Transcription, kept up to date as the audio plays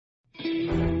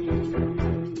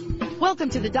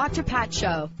Welcome to the Dr. Pat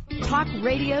Show. Talk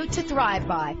radio to thrive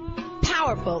by.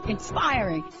 Powerful,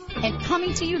 inspiring, and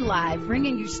coming to you live,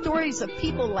 bringing you stories of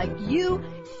people like you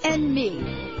and me,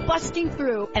 busting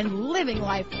through and living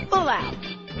life full out.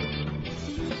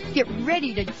 Get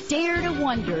ready to dare to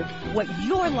wonder what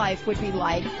your life would be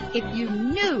like if you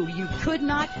knew you could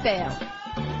not fail.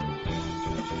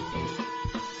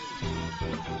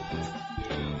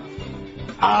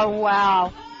 Oh,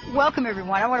 wow. Welcome,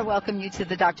 everyone. I want to welcome you to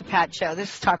the Dr. Pat Show.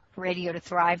 This is Talk Radio to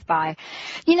Thrive By.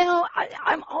 You know,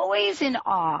 I'm always in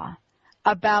awe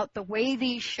about the way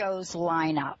these shows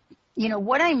line up. You know,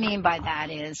 what I mean by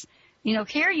that is, you know,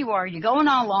 here you are, you're going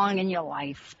all along in your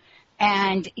life,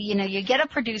 and, you know, you get a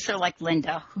producer like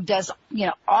Linda who does, you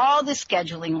know, all the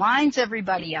scheduling, lines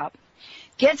everybody up,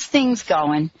 gets things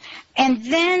going, and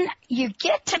then you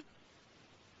get to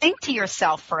think to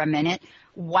yourself for a minute,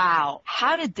 wow,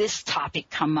 how did this topic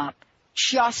come up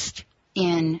just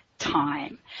in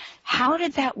time? How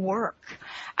did that work?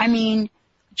 I mean,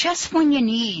 just when you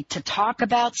need to talk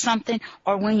about something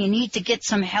or when you need to get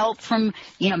some help from,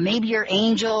 you know, maybe your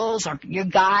angels or your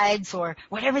guides or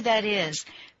whatever that is,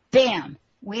 bam,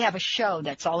 we have a show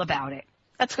that's all about it.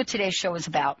 That's what today's show is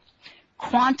about.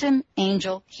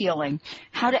 QuantumAngel Healing,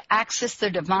 how to access the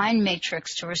divine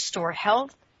matrix to restore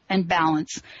health and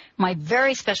balance. My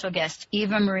very special guest,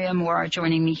 Eva-Maria Mora,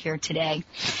 joining me here today.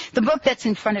 The book that's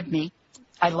in front of me,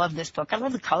 I love this book. I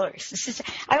love the colors.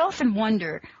 I often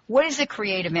wonder, what is the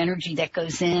creative energy that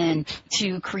goes in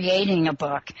to creating a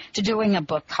book, to doing a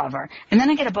book cover? And then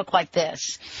I get a book like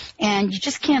this, and you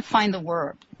just can't find the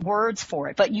words for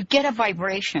it, but you get a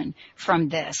vibration from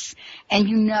this, and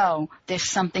you know there's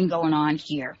something going on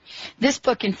here. This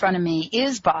book in front of me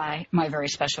is by my very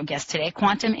special guest today,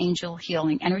 QuantumAngel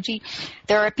Healing, Energy,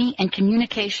 Therapy, and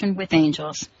Communication with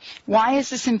Angels. Why is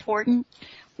this important?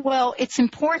 Well, it's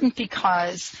important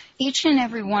because each and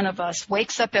every one of us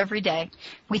wakes up every day.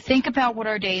 We think about what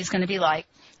our day is going to be like.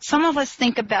 Some of us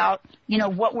think about, you know,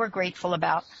 what we're grateful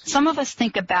about. Some of us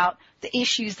think about the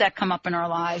issues that come up in our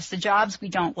lives, the jobs we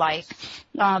don't like,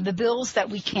 the bills that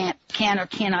we can or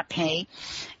cannot pay,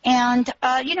 and,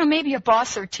 you know, maybe a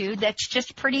boss or two that's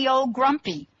just pretty old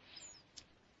grumpy.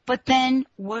 But then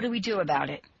what do we do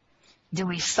about it? Do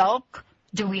we sulk?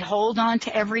 Do we hold on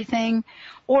to everything?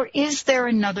 Or is there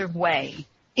another way?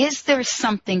 Is there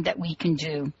something that we can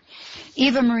do?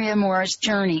 Eva-Maria Mora's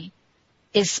journey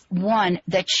is one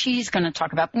that she's going to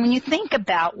talk about. When you think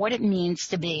about what it means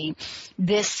to be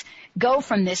this, go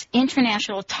from this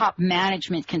international top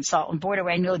management consultant, boy, do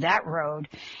I know that road,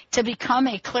 to become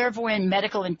a clairvoyant,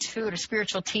 medical, intuitive,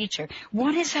 spiritual teacher,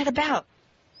 what is that about?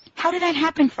 How did that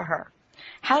happen for her?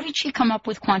 How did she come up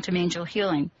with QuantumAngel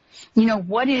Healing? You know,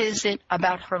 what is it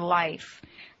about her life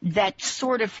that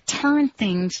sort of turned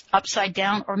things upside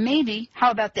down, or maybe, how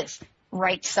about this,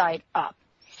 right side up?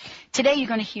 Today you're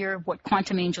going to hear what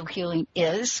QuantumAngel Healing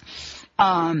is.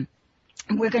 We're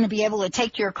going to be able to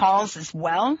take your calls as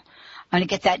well. I'm going to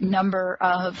get that number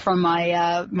from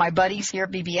my buddies here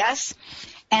at BBS,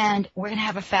 and we're going to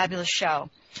have a fabulous show.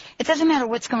 It doesn't matter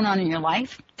what's going on in your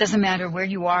life. It doesn't matter where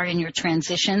you are in your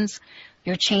transitions,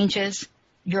 your changes,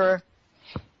 your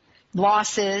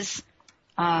losses,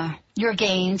 your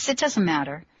gains. It doesn't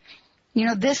matter. You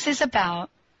know, this is about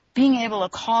being able to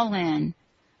call in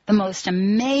the most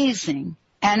amazing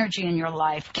energy in your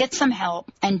life, get some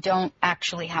help, and don't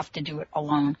actually have to do it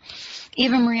alone.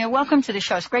 Eva-Maria, welcome to the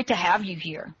show. It's great to have you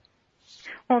here.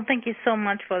 Well, thank you so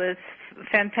much for this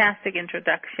fantastic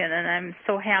introduction, and I'm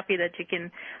so happy that you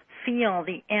can feel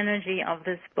the energy of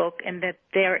this book and that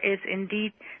there is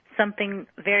indeed something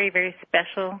very, very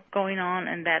special going on,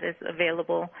 and that is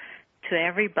available to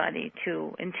everybody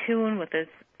to in tune with this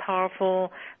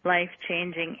powerful,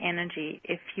 life-changing energy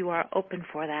if you are open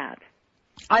for that.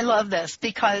 I love this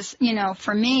because, you know,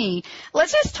 for me,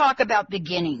 let's just talk about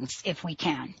beginnings if we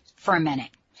can for a minute.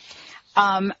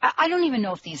 I don't even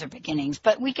know if these are beginnings,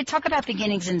 but we could talk about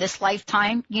beginnings in this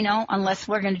lifetime, you know, unless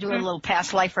we're going to do a little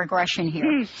past life regression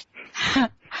here.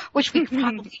 Which we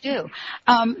probably do.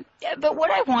 But what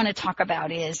I want to talk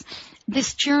about is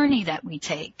this journey that we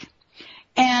take.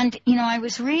 And, you know, I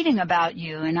was reading about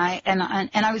you, and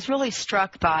I was really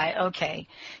struck by, okay,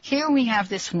 here we have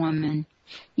this woman,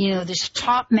 you know, this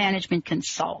top management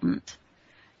consultant,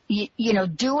 you know,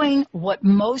 doing what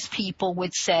most people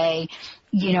would say,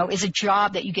 you know, is a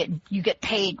job that you get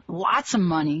paid lots of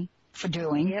money for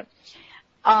doing. Yep.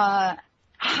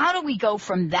 How do we go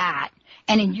from that?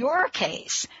 And in your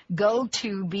case, go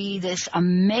to be this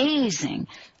amazing,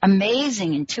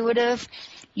 intuitive,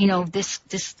 you know,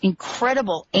 this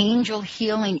incredible angel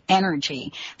healing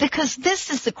energy. Because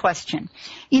this is the question.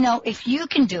 You know, if you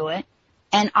can do it,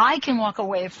 And I can walk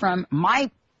away from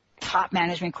my top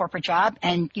management corporate job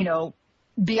and,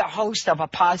 be a host of a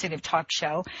positive talk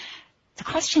show. The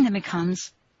question then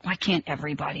becomes, why can't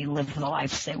everybody live the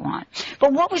lives they want?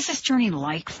 But what was this journey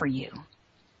like for you?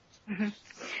 Mm-hmm.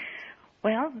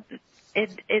 Well,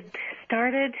 it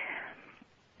started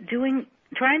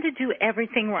trying to do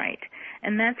everything right.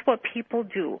 And that's what people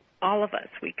do, all of us.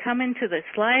 We come into this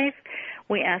life,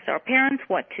 we ask our parents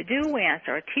what to do, we ask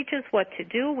our teachers what to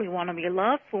do, we want to be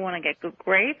loved, we want to get good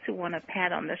grades, we want a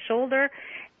pat on the shoulder,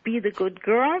 be the good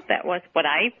girl. That was what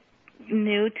I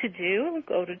knew to do,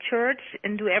 go to church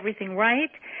and do everything right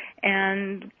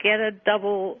and get a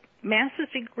double master's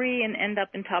degree and end up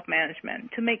in top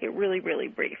management, to make it really, really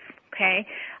brief, okay?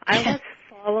 I was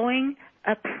following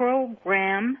a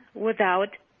program without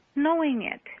knowing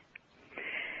it.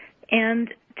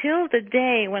 And till the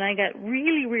day when I got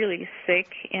really, really sick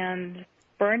and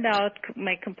burned out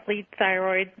my complete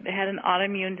thyroid, had an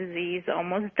autoimmune disease,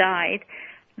 almost died,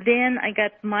 then I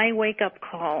got my wake-up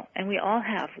call, and we all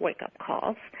have wake-up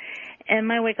calls. And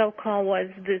my wake-up call was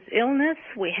this illness.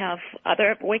 We have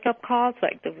other wake-up calls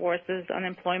like divorces,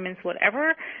 unemployments,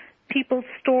 whatever people's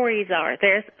stories are.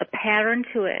 There's a pattern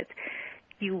to it.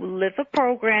 You live a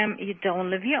program, you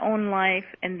don't live your own life,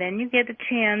 and then you get a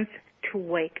chance to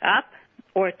wake up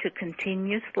or to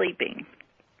continue sleeping.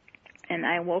 And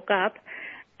I woke up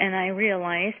and I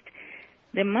realized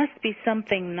there must be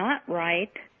something not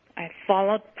right. I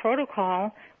followed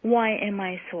protocol. Why am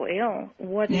I so ill?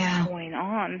 What is going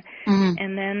on? Mm-hmm.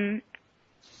 And then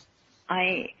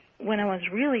when I was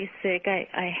really sick,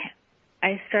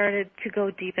 I started to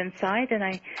go deep inside, and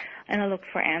I looked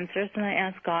for answers, and I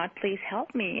asked God, please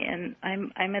help me. And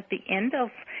I'm at the end of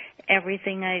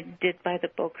everything I did by the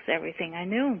books, everything I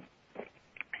knew.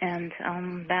 And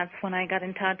that's when I got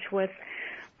in touch with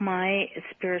my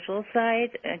spiritual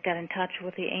side. I got in touch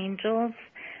with the angels,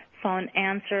 found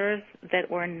answers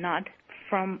that were not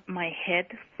from my head,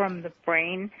 from the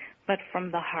brain, but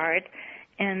from the heart.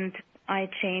 And I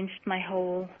changed my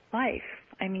whole life.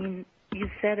 I mean, you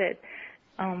said it.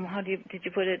 Did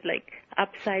you put it like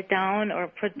upside down or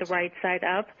put the right side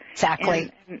up?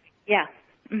 Exactly. And yeah.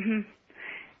 Mm-hmm.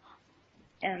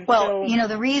 And well,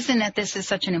 the reason that this is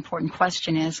such an important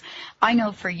question is, I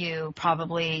know for you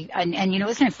probably, and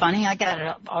isn't it funny? I got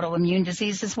an autoimmune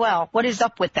disease as well. What is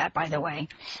up with that, by the way?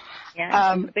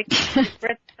 Yeah, big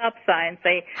red stop sign.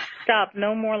 Say, stop,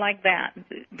 no more like that.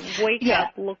 Wake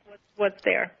up, look what's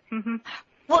there. Mm-hmm.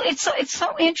 Well, it's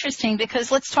so interesting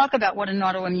because let's talk about what an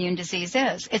autoimmune disease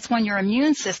is. It's when your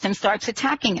immune system starts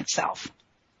attacking itself.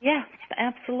 Yeah,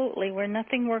 absolutely, where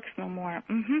nothing works no more.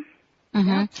 Mm-hmm. Mm-hmm.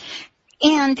 Yeah.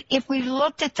 And if we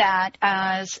looked at that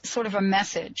as sort of a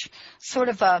message, sort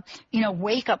of a,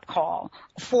 wake-up call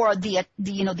for the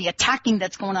attacking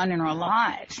that's going on in our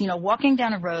lives, walking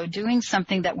down a road, doing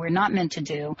something that we're not meant to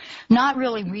do, not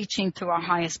really reaching through our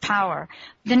highest power,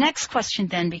 the next question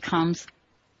then becomes,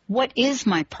 what is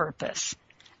my purpose?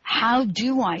 How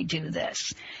do I do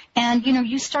this? And,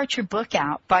 you start your book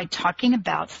out by talking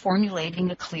about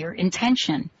formulating a clear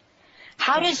intention.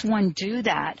 How does one do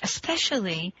that,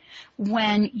 especially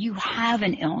when you have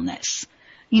an illness,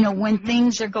 when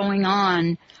things are going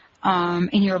on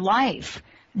in your life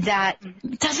that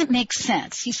doesn't make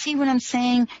sense? You see what I'm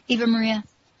saying, Eva-Maria?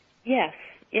 Yes.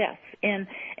 And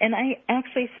I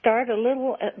actually start a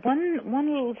little, one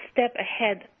little step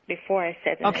ahead before I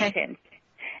set an intent.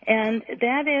 And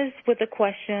that is with the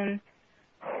question,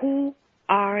 who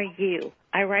are you?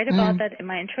 I write about that in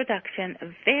my introduction, a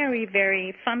very,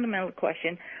 very fundamental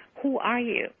question. Who are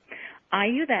you? Are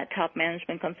you that top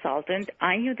management consultant?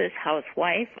 Are you this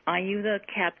housewife? Are you the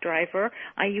cab driver?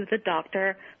 Are you the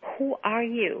doctor? Who are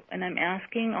you? And I'm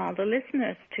asking all the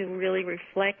listeners to really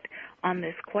reflect on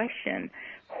this question.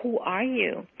 Who are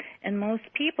you? And most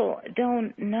people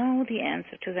don't know the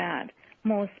answer to that.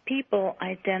 Most people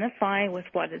identify with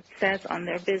what it says on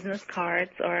their business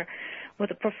cards or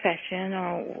with a profession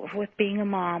or with being a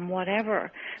mom,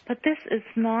 whatever. But this is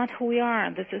not who we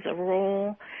are. This is a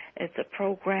role. It's a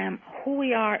program. Who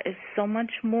we are is so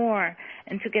much more.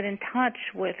 And to get in touch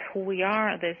with who we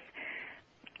are, this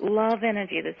love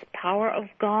energy, this power of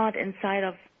God inside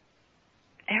of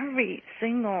every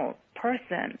single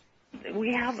person.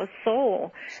 We have a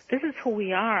soul. This is who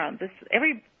we are.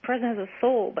 Every person has a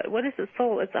soul, but what is a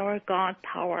soul? It's our God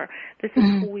power. This is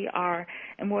who we are,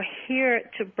 and we're here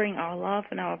to bring our love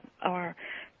and our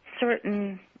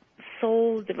certain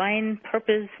soul, divine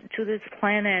purpose to this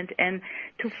planet, and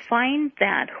to find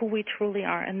that who we truly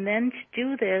are, and then to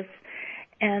do this,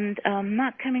 and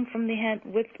not coming from the head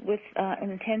with an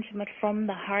intention, but from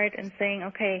the heart, and saying,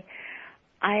 okay,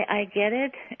 I get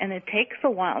it, and it takes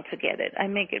a while to get it. I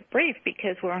make it brief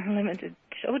because we're on limited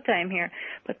showtime here.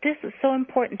 But this is so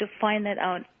important to find that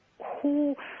out.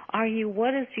 Who are you?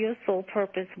 What is your soul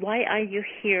purpose? Why are you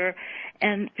here?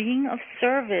 And being of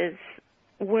service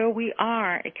where we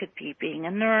are. It could be being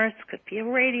a nurse, could be a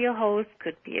radio host,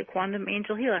 could be a quantum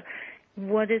angel healer.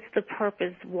 What is the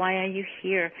purpose? Why are you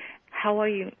here? How are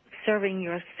you serving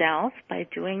yourself by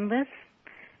doing this?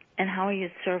 And how are you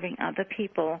serving other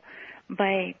people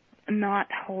by not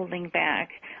holding back,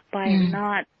 by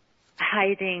not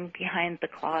hiding behind the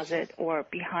closet or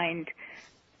behind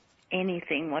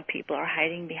anything what people are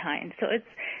hiding behind. So it's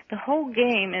the whole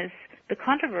game is the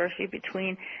controversy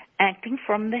between acting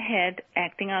from the head,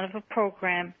 acting out of a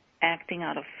program, acting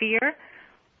out of fear,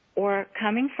 or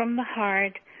coming from the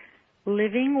heart,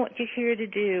 living what you're here to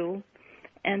do,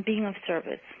 and being of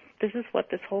service. This is what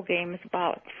this whole game is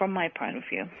about from my point of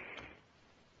view.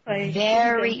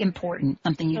 Very important,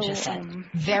 something you just said.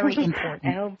 Very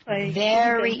important.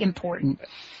 Very important.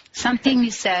 Something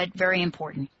you said, very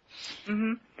important.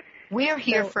 Mm-hmm. We're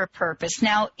here for a purpose.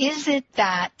 Now, is it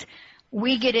that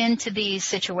we get into these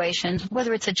situations,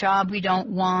 whether it's a job we don't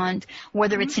want,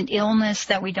 whether it's an illness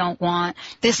that we don't want,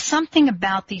 there's something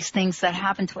about these things that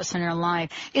happen to us in our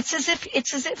life. It's as if,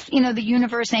 the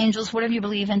universe, angels, whatever you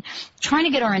believe in, trying to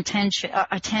get our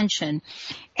attention.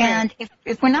 And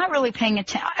if we're not really paying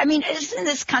attention, I mean, isn't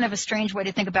this kind of a strange way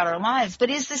to think about our lives, but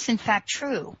is this in fact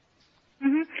true?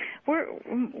 Mm-hmm.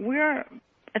 We're,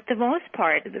 at the most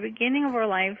part, at the beginning of our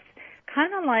lives,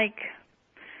 kind of like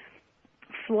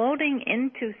floating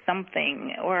into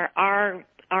something, or are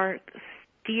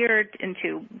steered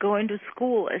into going to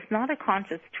school. Is not a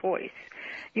conscious choice.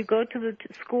 You go to the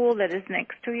school that is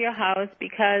next to your house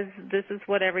because this is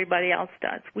what everybody else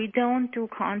does. We don't do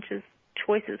conscious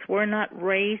choices. We're not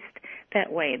raised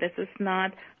that way. This is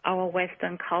not our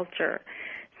Western culture.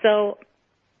 So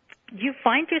you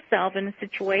find yourself in a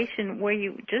situation where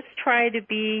you just try to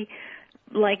be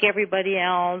like everybody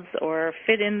else or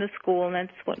fit in the school, and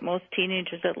that's what most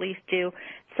teenagers at least do.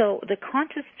 So the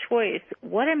conscious choice,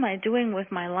 what am I doing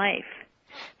with my life?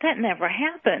 That never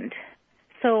happened.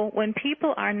 So when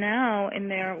people are now in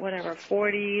their,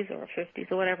 40s or 50s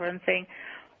or whatever, and saying,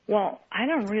 well, I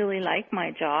don't really like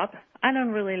my job. I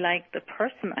don't really like the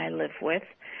person I live with.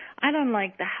 I don't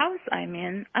like the house I'm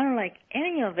in. I don't like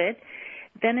any of it.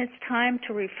 Then it's time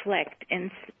to reflect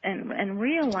and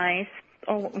realize,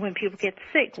 or when people get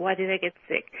sick, why did I get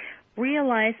sick?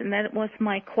 Realize, and that was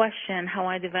my question, how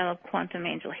I developed Quantum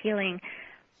Angel Healing.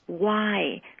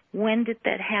 Why? When did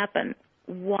that happen?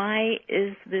 Why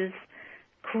is this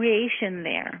creation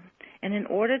there? And in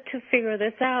order to figure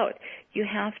this out, you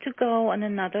have to go on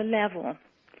another level.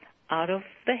 Out of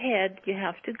the head, you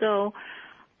have to go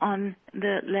on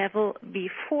the level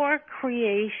before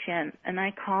creation, and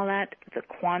I call that the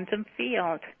quantum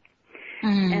field.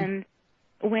 Mm-hmm. And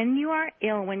when you are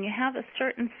ill, when you have a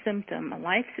certain symptom, a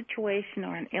life situation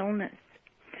or an illness,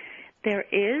 there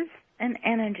is an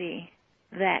energy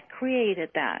that created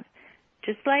that.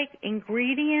 Just like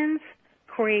ingredients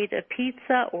create a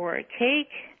pizza or a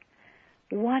cake,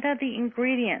 what are the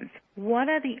ingredients? What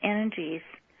are the energies,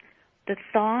 the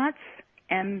thoughts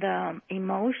and the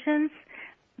emotions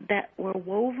that were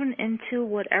woven into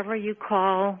whatever you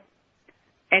call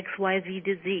XYZ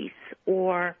disease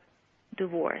or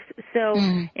divorce? So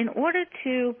in order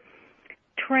to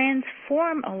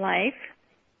transform a life,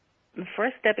 the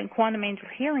first step in Quantum Angel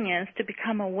Healing is to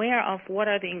become aware of what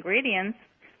are the ingredients,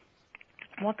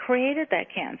 what created that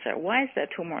cancer, why is that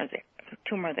tumor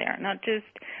there, not just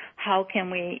how can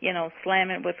we, slam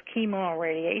it with chemo or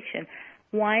radiation.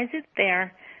 Why is it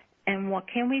there, and what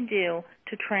can we do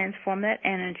to transform that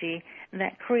energy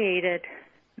that created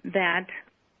that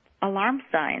alarm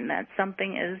sign that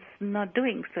something is not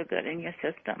doing so good in your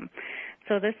system?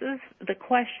 So this is the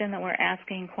question that we're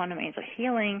asking Quantum Angel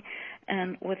Healing,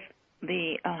 and with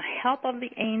the help of the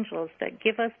angels that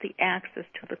give us the access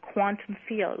to the quantum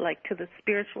field, like to the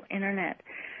spiritual internet,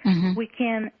 we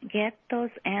can get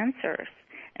those answers.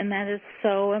 And that is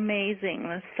so amazing.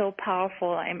 That's so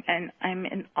powerful. I'm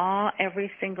in awe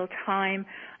every single time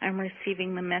I'm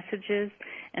receiving the messages,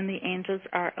 and the angels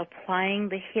are applying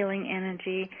the healing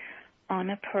energy on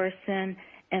a person,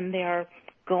 and they're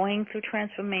going through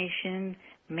transformation,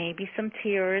 maybe some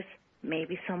tears,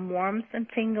 maybe some warmth and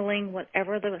tingling,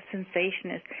 whatever the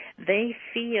sensation is. They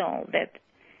feel that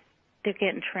they're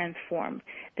getting transformed.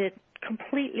 They're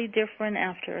completely different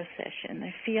after a session.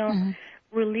 They feel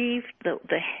relief,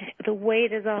 the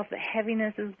weight is off, the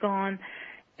heaviness is gone,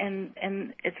 and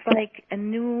it's like a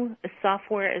new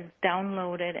software is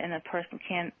downloaded, and a person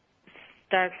can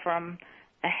start from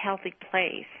a healthy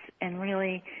place and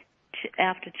really,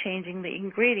 after changing the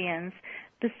ingredients,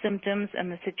 the symptoms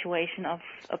and the situation of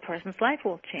a person's life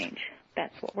will change.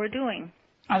 That's what we're doing.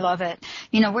 I love it.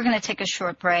 We're going to take a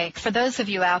short break. For those of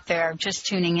you out there just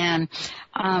tuning in,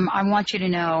 I want you to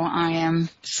know I am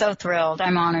so thrilled.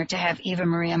 I'm honored to have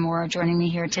Eva-Maria Mora joining me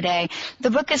here today. The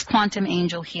book is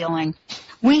QuantumAngel Healing.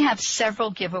 We have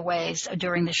several giveaways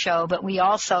during the show, but we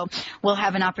also will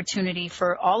have an opportunity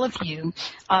for all of you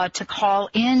to call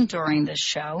in during the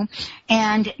show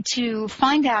and to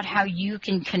find out how you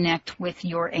can connect with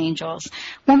your angels.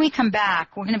 When we come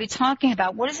back, we're going to be talking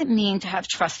about what does it mean to have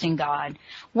trust in God?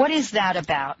 What is that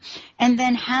about? And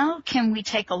then how can we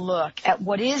take a look at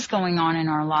what is going on in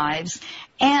our lives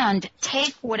and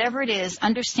take whatever it is,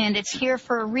 understand it's here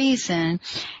for a reason,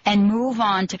 and move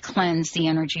on to cleanse the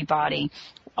energy body.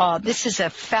 This is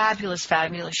a fabulous,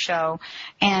 fabulous show,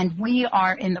 and we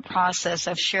are in the process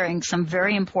of sharing some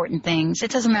very important things.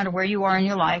 It doesn't matter where you are in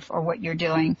your life or what you're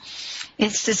doing.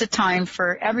 This is a time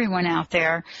for everyone out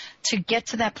there to get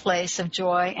to that place of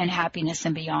joy and happiness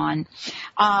and beyond.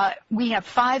 We have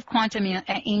 5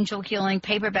 QuantumAngel Healing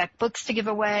paperback books to give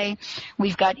away.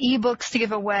 We've got ebooks to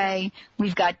give away.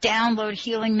 We've got download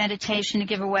healing meditation to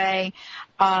give away.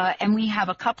 And we have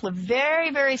a couple of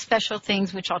very, very special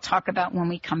things which I'll talk about when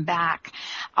we come back.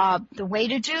 The way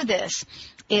to do this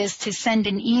is to send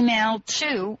an email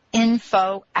to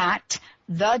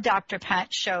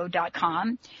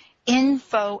info@thedrpatshow.com.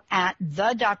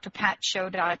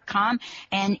 info@thedrpatshow.com,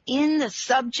 and in the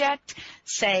subject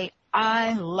say,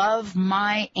 I love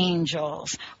my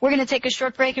angels. We're going to take a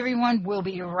short break, everyone. We'll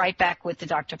be right back with the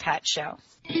Dr. Pat Show.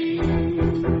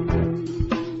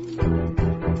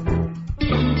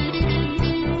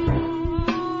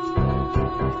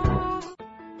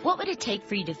 What would it take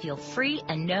for you to feel free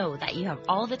and know that you have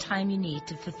all the time you need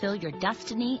to fulfill your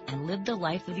destiny and live the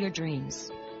life of your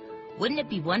dreams? Wouldn't it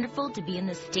be wonderful to be in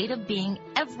this state of being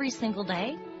every single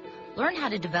day? Learn how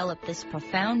to develop this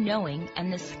profound knowing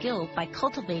and this skill by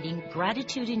cultivating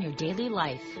gratitude in your daily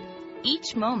life.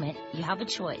 Each moment, you have a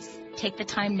choice. Take the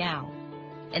time now,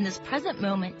 in this present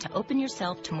moment, to open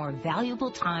yourself to more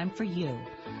valuable time for you.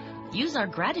 Use our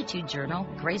gratitude journal,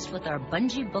 graced with our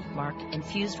bungee bookmark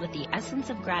infused with the essence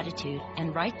of gratitude,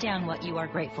 and write down what you are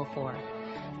grateful for.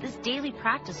 This daily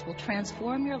practice will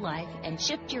transform your life and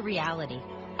shift your reality.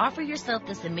 Offer yourself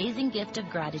this amazing gift of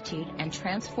gratitude and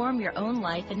transform your own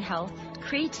life in health,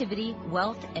 creativity,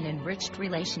 wealth, and enriched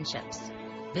relationships.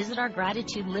 Visit our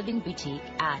Gratitude Living Boutique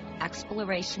at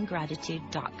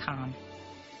explorationgratitude.com.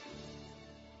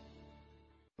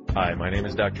 Hi, my name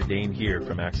is Dr. Dane here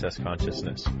from Access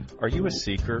Consciousness. Are you a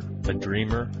seeker, a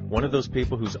dreamer, one of those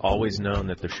people who's always known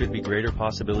that there should be greater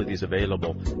possibilities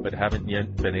available but haven't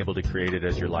yet been able to create it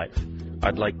as your life?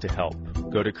 I'd like to help.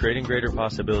 Go to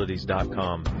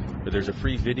creatinggreaterpossibilities.com, where there's a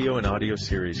free video and audio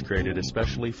series created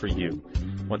especially for you.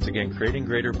 Once again,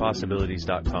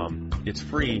 creatinggreaterpossibilities.com. It's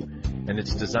free, and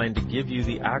it's designed to give you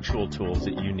the actual tools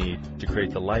that you need to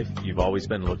create the life you've always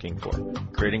been looking for.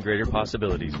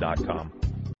 creatinggreaterpossibilities.com.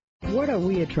 What are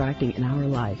we attracting in our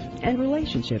life and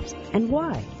relationships, and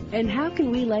why? And how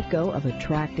can we let go of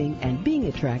attracting and being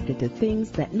attracted to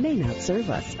things that may not serve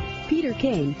us? Peter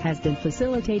Kane has been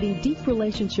facilitating deep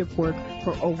relationship work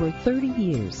for over 30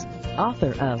 years.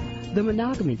 Author of The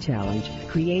Monogamy Challenge,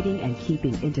 Creating and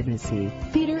Keeping Intimacy,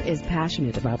 Peter is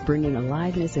passionate about bringing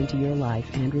aliveness into your life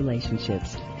and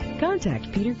relationships. Contact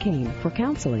Peter Kane for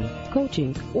counseling,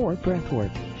 coaching, or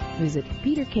breathwork. Visit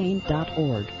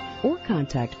peterkane.org. or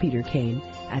contact Peter Kane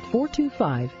at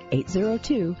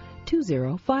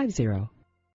 425-802-2050.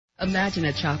 Imagine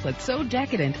a chocolate so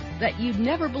decadent that you'd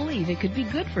never believe it could be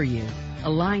good for you.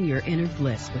 Align your inner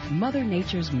bliss with Mother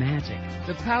Nature's magic.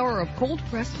 The power of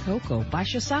cold-pressed cocoa by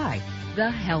Shasai, the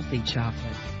healthy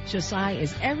chocolate. Shasai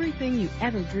is everything you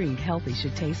ever dreamed healthy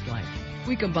should taste like.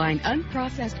 We combine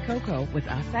unprocessed cocoa with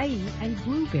acai and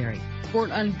blueberry for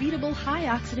an unbeatable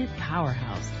high-oxidant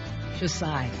powerhouse.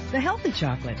 Shasai, the healthy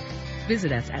chocolate.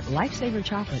 Visit us at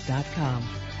lifesaverchocolate.com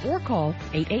or call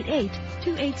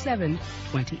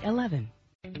 888-287-2011.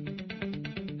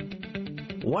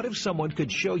 What if someone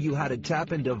could show you how to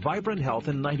tap into vibrant health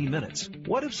in 90 minutes?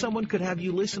 What if someone could have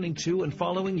you listening to and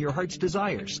following your heart's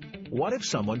desires? What if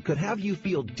someone could have you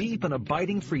feel deep and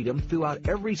abiding freedom throughout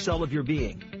every cell of your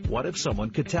being? What if someone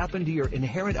could tap into your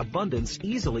inherent abundance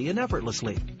easily and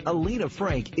effortlessly? Alina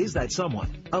Frank is that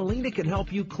someone. Alina can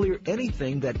help you clear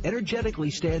anything that energetically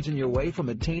stands in your way from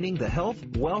attaining the health,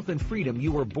 wealth, and freedom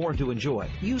you were born to enjoy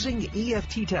using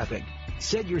EFT tapping.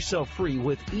 Set yourself free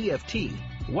with EFT.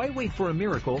 Why wait for a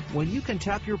miracle when you can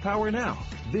tap your power now?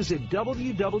 Visit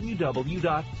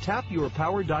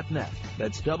www.tapyourpower.net.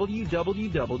 That's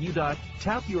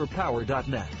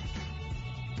www.tapyourpower.net.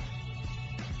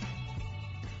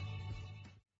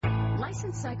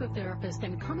 Licensed psychotherapist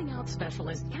and coming out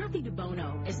specialist Kathy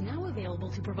DeBono is now available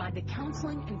to provide the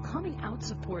counseling and coming out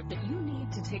support that you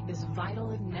need to take this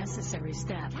vital and necessary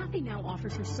step. Kathy now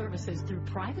offers her services through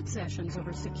private sessions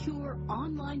over secure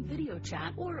online video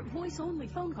chat or voice-only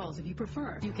phone calls if you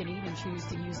prefer. You can even choose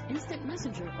to use instant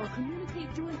messenger or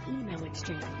communicate through an email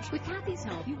exchange. With Kathy's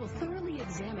help, you will thoroughly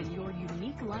examine your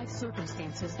unique life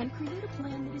circumstances and create a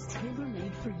plan that is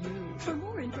tailor-made for you. For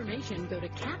more information, go to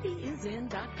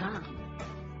kathyisin.com.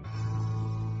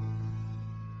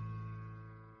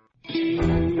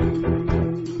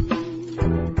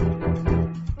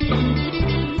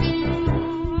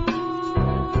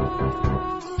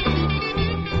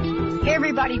 Hey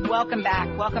everybody, welcome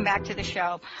back. Welcome back to the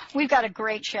show. We've got a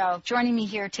great show. Joining me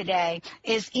here today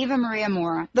is Eva-Maria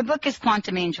Mora. The book is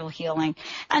QuantumAngel Healing.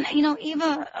 And,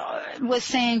 Eva was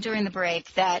saying during the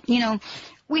break that,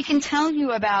 we can tell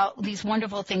you about these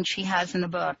wonderful things she has in the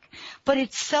book, but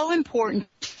it's so important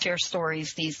to share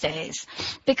stories these days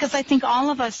because I think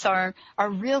all of us are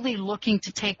really looking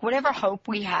to take whatever hope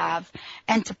we have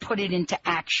and to put it into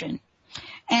action.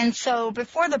 And so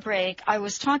before the break, I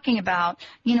was talking about,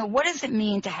 what does it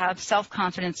mean to have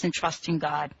self-confidence and trust in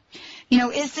God?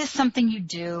 Is this something you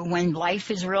do when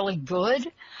life is really good?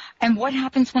 And what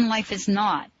happens when life is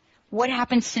not? What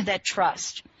happens to that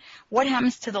trust? What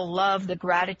happens to the love, the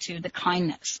gratitude, the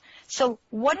kindness? So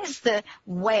what is the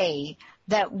way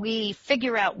that we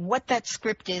figure out what that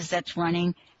script is that's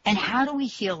running, and how do we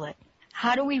heal it?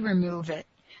 How do we remove it?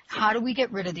 How do we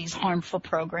get rid of these harmful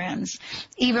programs?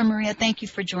 Eva-Maria, thank you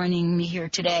for joining me here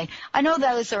today. I know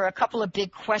those are a couple of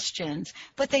big questions,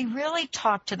 but they really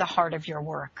talk to the heart of your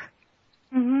work.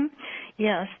 Mm-hmm.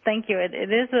 Yes, thank you. It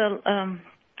is a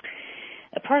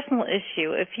personal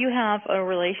issue. If you have a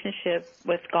relationship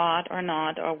with God or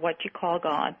not, or what you call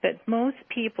God, but most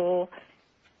people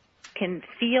can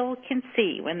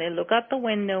see when they look out the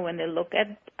window, when they look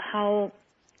at how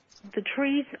the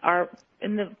trees are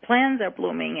and the plants are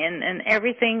blooming and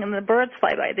everything and the birds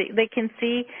fly by. They can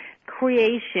see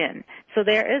creation. So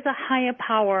there is a higher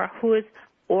power who is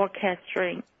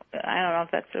orchestrating. I don't know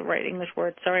if that's the right English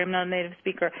word. Sorry, I'm not a native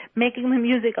speaker. Making the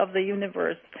music of the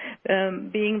universe,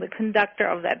 being the conductor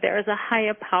of that. There is a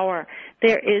higher power.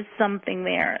 There is something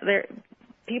there.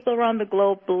 People around the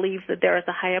globe believe that there is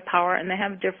a higher power, and they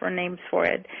have different names for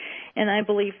it. And I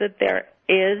believe that there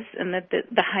is, and that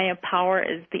the higher power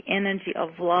is the energy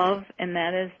of love, and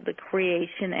that is the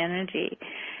creation energy.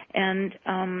 And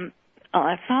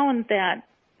I found that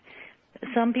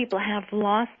some people have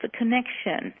lost the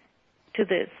connection to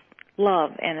this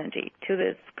love energy, to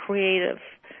this creative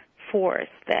force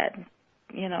that,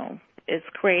 is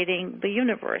creating the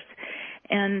universe.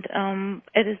 And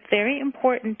it is very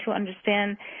important to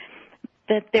understand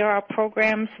that there are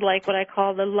programs like what I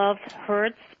call the Love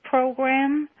Hurts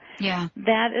program. Yeah.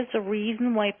 That is a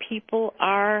reason why people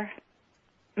are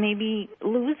maybe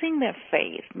losing their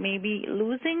faith, maybe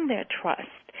losing their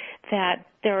trust, that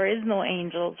there is no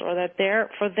angels or that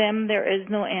for them there is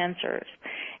no answers.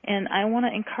 And I want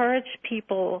to encourage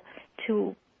people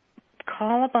to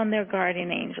call upon their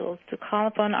guardian angels, to call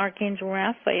upon Archangel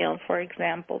Raphael, for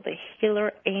example, the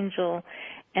healer angel,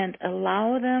 and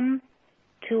allow them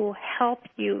to help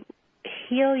you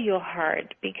heal your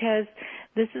heart, because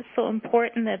this is so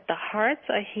important that the hearts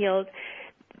are healed,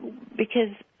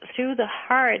 because through the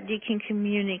heart you can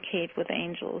communicate with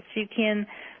angels. You can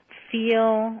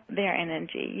feel their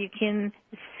energy. You can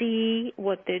see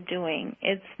what they're doing.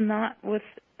 It's not with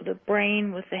the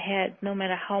brain, with the head, no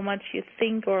matter how much you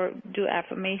think or do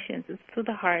affirmations. It's through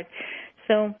the heart.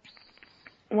 So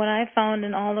what I found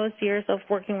in all those years of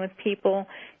working with people,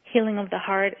 healing of the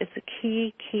heart is a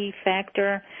key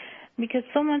factor, because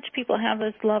so much people have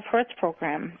this Love Hurts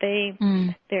program.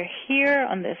 They're here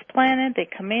on this planet. They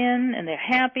come in and they're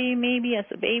happy, maybe as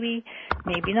a baby,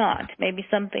 maybe not. Maybe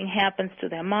something happens to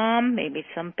their mom. Maybe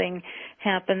something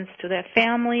happens to their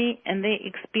family, and they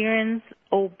experience,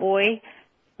 oh boy,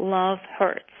 love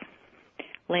hurts.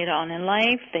 Later on in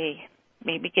life, they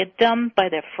maybe get dumped by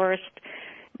their first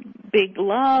big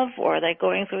love, or they're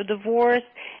going through a divorce.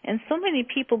 And so many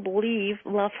people believe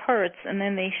love hurts, and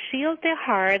then they shield their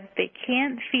heart. They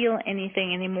can't feel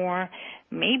anything anymore.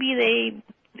 Maybe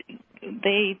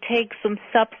they take some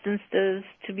substances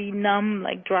to be numb,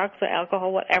 like drugs or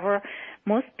alcohol, whatever.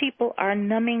 Most people are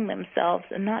numbing themselves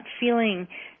and not feeling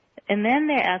And then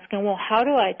they're asking, well, how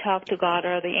do I talk to God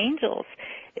or the angels?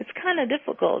 It's kind of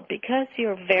difficult because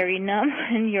you're very numb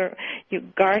and you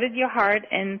guarded your heart,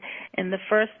 and the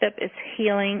first step is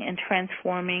healing and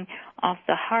transforming of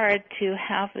the heart to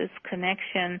have this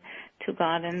connection to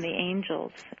God and the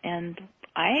angels. And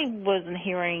I wasn't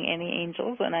hearing any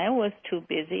angels, and I was too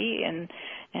busy,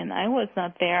 and I was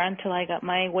not there until I got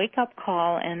my wake-up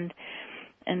call and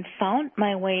found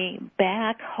my way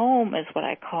back home, is what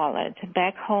I call it,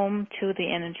 back home to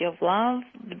the energy of love,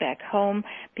 back home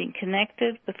being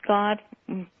connected with God,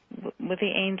 with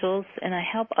the angels, and I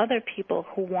help other people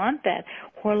who want that,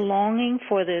 who are longing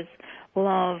for this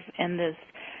love and this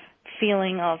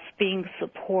feeling of being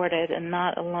supported and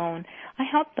not alone. I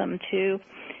help them to,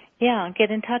 get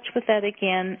in touch with that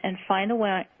again and find a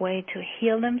way to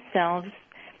heal themselves,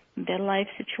 their life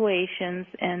situations,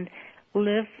 and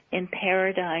live in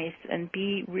paradise and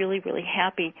be really, really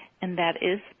happy. And that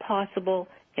is possible.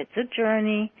 It's a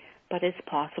journey, but it's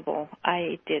possible.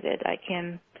 I did it. I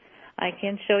can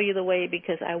show you the way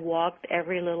because I walked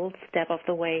every little step of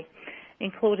the way,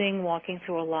 including walking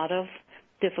through a lot of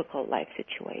difficult life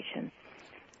situations.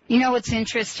 You know what's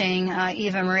interesting,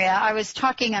 Eva-Maria? I was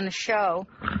talking on the show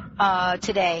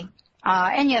today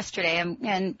and yesterday,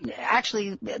 and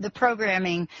actually the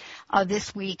programming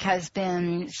this week has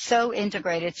been so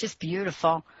integrated. It's just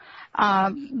beautiful.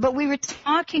 But we were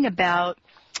talking about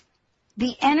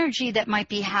the energy that might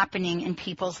be happening in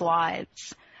people's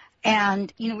lives.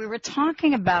 And, we were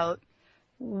talking about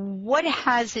what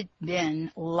has it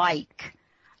been like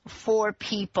for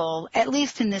people, at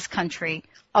least in this country,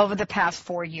 over the past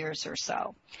 4 years or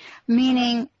so.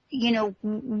 Meaning,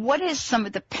 what is some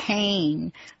of the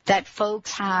pain that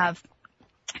folks have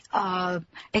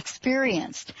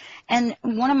experienced? And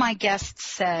one of my guests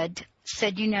said,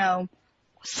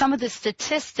 some of the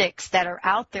statistics that are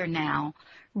out there now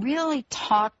really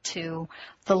talk to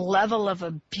the level of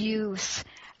abuse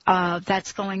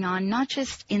that's going on, not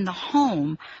just in the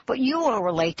home, but you will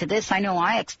relate to this. I know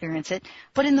I experience it,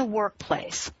 but in the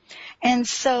workplace. And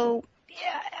so,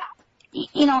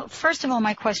 first of all,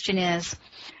 my question is,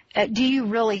 do you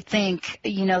really think,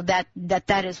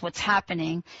 that is what's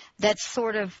happening? That's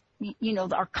sort of,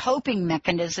 our coping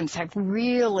mechanisms have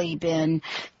really been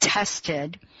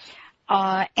tested.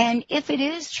 And if it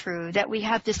is true that we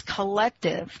have this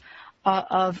collective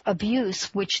of abuse,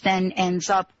 which then ends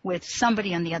up with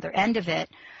somebody on the other end of it,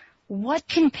 what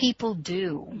can people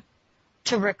do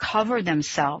to recover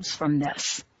themselves from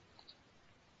this?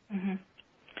 Mm-hmm.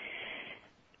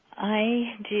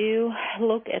 I do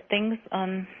look at things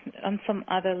on some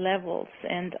other levels,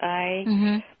 and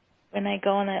when I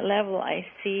go on that level, I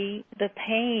see the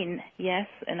pain, yes,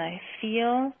 and I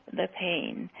feel the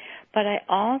pain, but I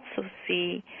also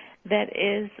see that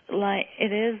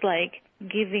it is like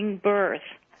giving birth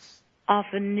of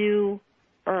a new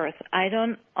earth. I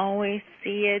don't always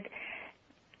see it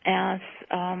as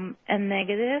a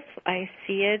negative. I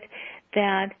see it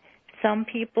that some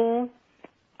people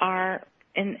are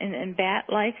in bad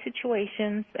life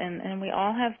situations, and we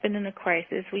all have been in a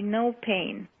crisis. We know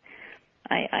pain.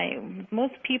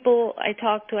 Most people I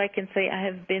talk to, I can say I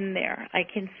have been there. I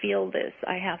can feel this.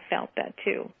 I have felt that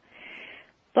too.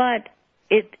 But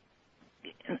it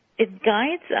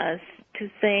guides us to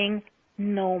saying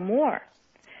no more.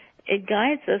 It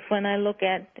guides us when I look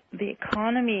at the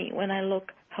economy, when I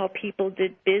look how people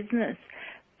did business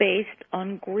based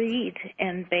on greed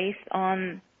and based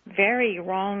on very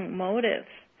wrong motives.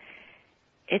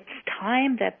 It's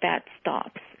time that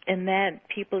stops and that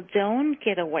people don't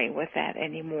get away with that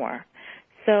anymore.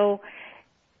 So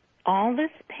all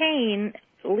this pain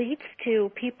leads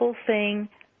to people saying,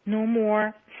 no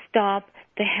more, stop,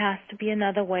 there has to be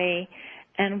another way.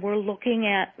 And we're looking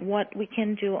at what we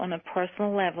can do on a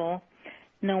personal level.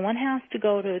 No one has to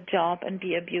go to a job and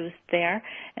be abused there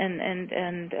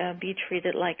and be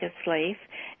treated like a slave.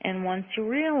 And once you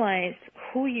realize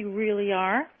who you really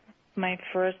are, my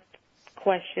first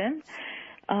question,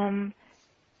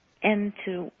 and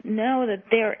to know that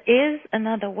there is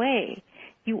another way.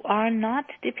 You are not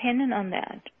dependent on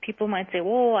that. People might say,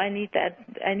 "Whoa, I need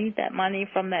that money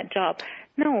from that job."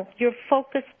 No, you're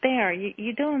focused there.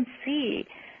 You don't see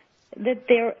that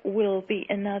there will be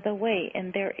another way,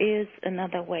 and there is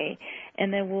another way,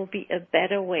 and there will be a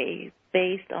better way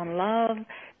based on love,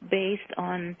 based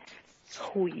on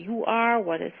who you are,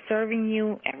 what is serving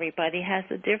you. Everybody has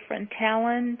a different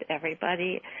talent.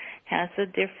 Everybody has a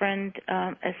different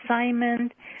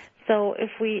assignment. So if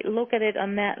we look at it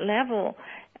on that level,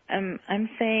 I'm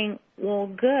saying, well,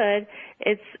 good.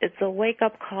 It's a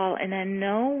wake-up call, and I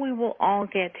know we will all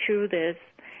get through this,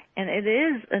 And it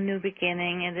is a new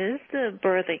beginning. It is the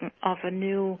birthing of a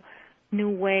new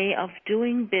way of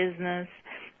doing business.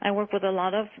 I work with a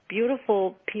lot of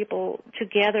beautiful people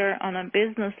together on a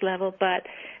business level, but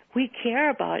we care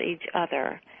about each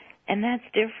other, and that's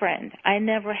different. I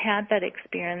never had that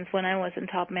experience when I was in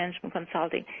top management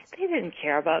consulting. They didn't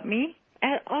care about me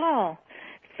at all.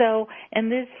 So,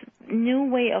 and this new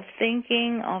way of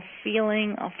thinking, of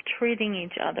feeling, of treating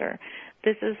each other,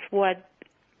 this is what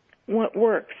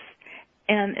works.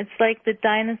 And it's like the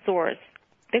dinosaurs.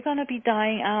 They're going to be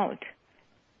dying out.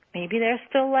 Maybe they're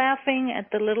still laughing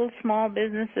at the little small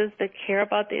businesses that care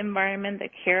about the environment,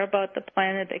 that care about the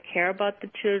planet, that care about the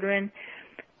children.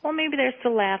 Well, maybe they're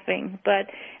still laughing,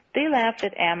 but they laughed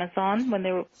at Amazon when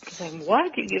they were saying,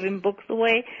 what, you're giving books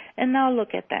away? And now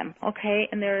look at them, okay?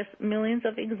 And there's millions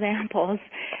of examples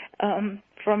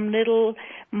from little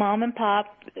mom and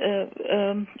pop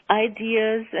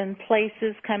ideas and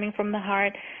places coming from the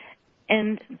heart,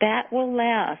 and that will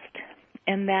last.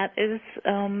 And that is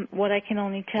what I can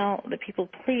only tell the people,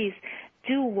 please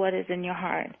do what is in your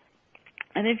heart.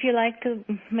 And if you like to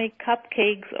make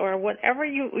cupcakes or whatever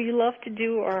you love to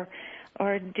do or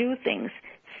do things,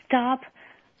 stop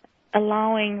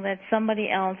allowing that somebody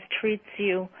else treats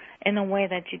you in a way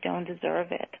that you don't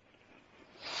deserve it.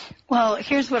 Well,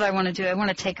 here's what I want to do. I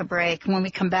want to take a break. When we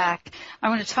come back, I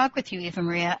want to talk with you,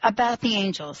 Eva-Maria, about the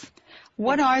angels. Who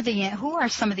are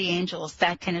some of the angels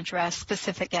that can address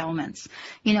specific ailments?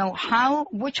 You know,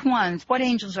 what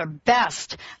angels are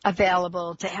best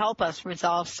available to help us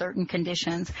resolve certain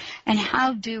conditions? And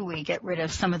how do we get rid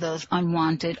of some of those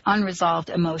unwanted, unresolved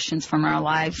emotions from our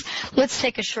lives? Let's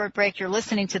take a short break. You're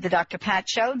listening to the Dr. Pat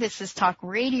Show. This is Talk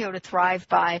Radio to Thrive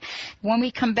By. When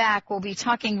we come back, we'll be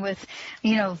talking with,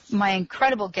 my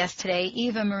incredible guest today,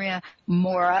 Eva-Maria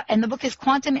Mora, and the book is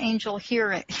QuantumAngel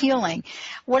Healing.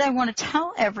 What I want to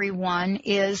tell everyone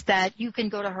is that you can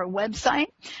go to her website,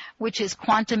 which is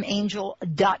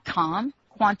QuantumAngel.com,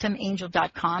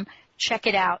 QuantumAngel.com. Check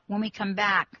it out. When we come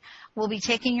back, we'll be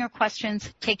taking your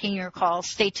questions, taking your calls.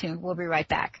 Stay tuned. We'll be right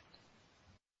back.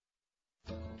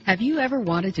 Have you ever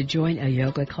wanted to join a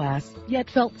yoga class,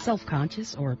 yet felt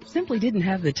self-conscious or simply didn't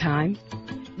have the time?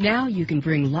 Now you can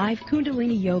bring live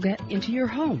Kundalini Yoga into your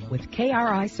home with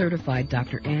KRI-certified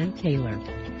Dr. Ann Taylor.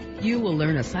 You will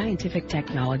learn a scientific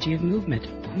technology of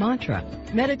movement, mantra,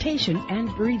 meditation,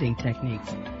 and breathing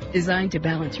techniques designed to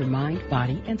balance your mind,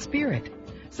 body, and spirit.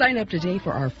 Sign up today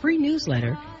for our free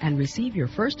newsletter and receive your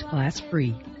first class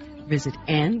free. Visit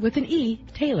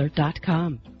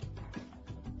AnnWithAnE.Taylor.com.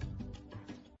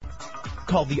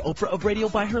 Called the Oprah of radio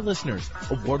by her listeners,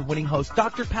 award-winning host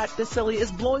Dr. Pat Baselli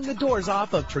is blowing the doors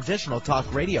off of traditional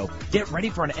talk radio. Get ready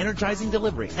for an energizing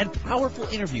delivery and powerful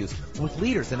interviews with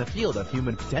leaders in the field of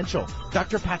human potential.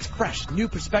 Dr. Pat's fresh, new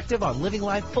perspective on living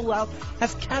life full out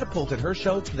has catapulted her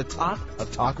show to the top of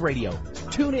talk radio.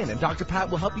 Tune in and Dr. Pat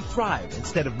will help you thrive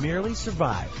instead of merely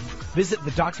survive. Visit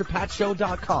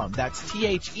thedrpatshow.com. That's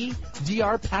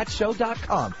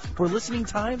THEDRPatShow.com for listening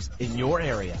times in your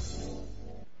area.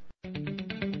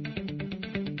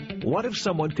 What if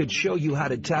someone could show you how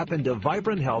to tap into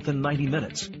vibrant health in 90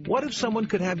 minutes? What if someone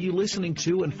could have you listening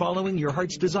to and following your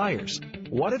heart's desires?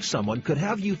 What if someone could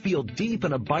have you feel deep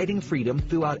and abiding freedom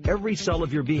throughout every cell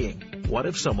of your being? What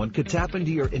if someone could tap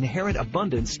into your inherent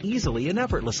abundance easily and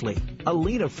effortlessly?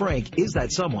 Alina Frank is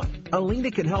that someone. Alina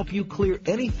can help you clear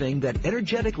anything that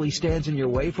energetically stands in your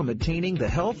way from attaining the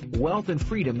health, wealth, and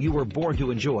freedom you were born to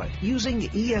enjoy using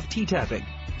EFT tapping.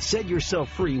 Set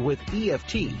yourself free with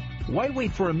EFT. Why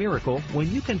wait for a miracle when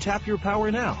you can tap your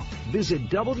power now? Visit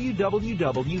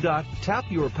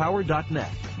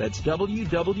www.tapyourpower.net. That's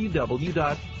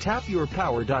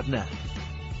www.tapyourpower.net.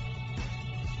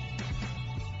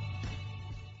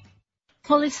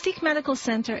 Holistic Medical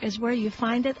Center is where you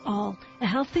find it all. A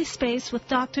healthy space with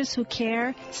doctors who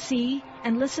care, see,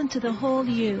 and listen to the whole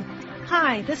you.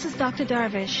 Hi, this is Dr.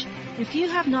 Darvish. If you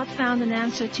have not found an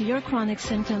answer to your chronic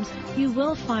symptoms, you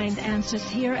will find answers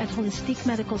here at Holistic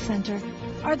Medical Center.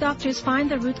 Our doctors find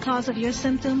the root cause of your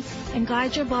symptoms and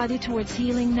guide your body towards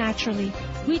healing naturally.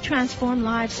 We transform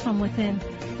lives from within.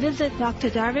 Visit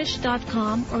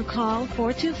drdarvish.com or call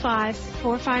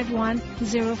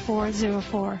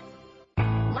 425-451-0404.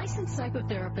 Licensed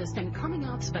psychotherapist and coming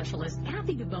out specialist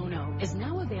Kathy DeBono is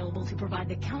now available to provide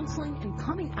the counseling and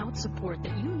coming out support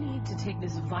that you need need to take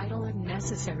this vital and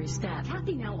necessary step.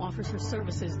 Kathy now offers her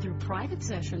services through private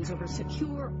sessions over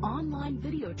secure online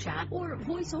video chat or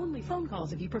voice-only phone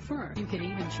calls if you prefer. You can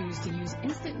even choose to use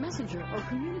instant messenger or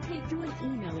communicate through an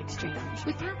email exchange.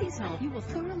 With Kathy's help, you will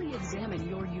thoroughly examine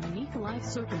your unique life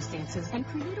circumstances and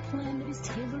create a plan that is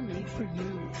tailor-made for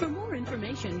you. For more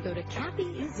information, go to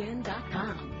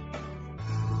kathyisin.com.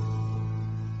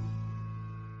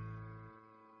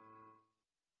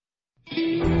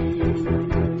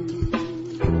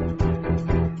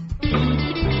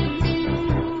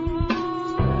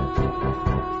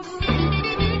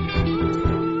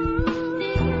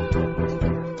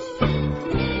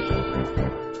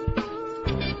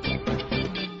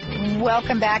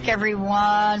 Welcome back,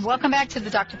 everyone. Welcome back to the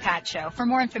Dr. Pat Show. For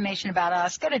more information about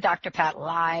us, go to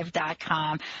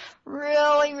drpatlive.com.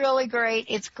 Really, really great.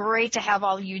 It's great to have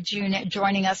all of you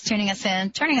joining us, tuning us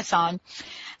in, turning us on.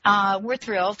 We're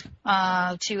thrilled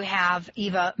to have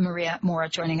Eva-Maria Mora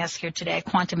joining us here today,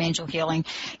 QuantumAngel Healing.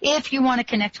 If you want to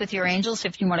connect with your angels,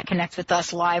 if you want to connect with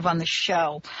us live on the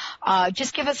show,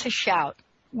 just give us a shout.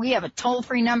 We have a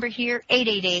toll-free number here,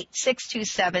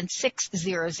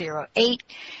 888-627-6008,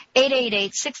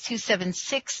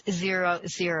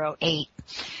 888-627-6008.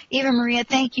 Eva-Maria,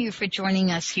 thank you for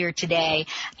joining us here today.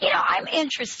 You know, I'm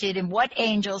interested in what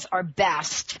angels are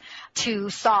best to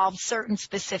solve certain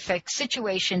specific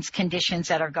situations, conditions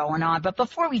that are going on. But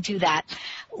before we do that,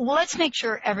 let's make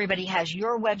sure everybody has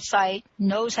your website,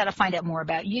 knows how to find out more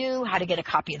about you, how to get a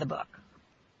copy of the book.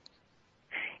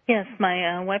 Yes,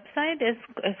 my website is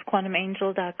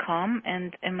QuantumAngel.com,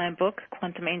 and in my book,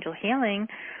 QuantumAngel Healing,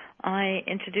 I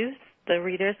introduce the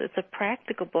readers. It's a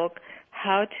practical book,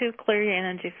 how to clear your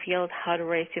energy field, how to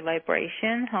raise your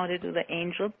vibration, how to do the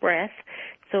angel breath,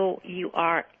 so you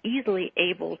are easily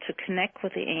able to connect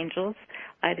with the angels.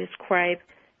 I describe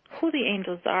who the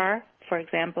angels are. For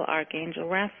example, Archangel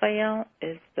Raphael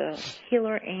is the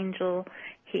healer angel.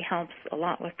 He helps a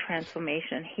lot with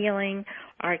transformation and healing.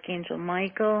 Archangel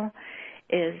Michael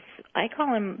is, I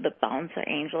call him the bouncer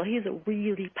angel. He's a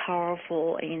really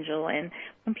powerful angel, and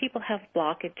when people have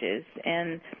blockages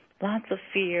and lots of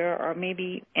fear or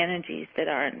maybe energies that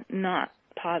are not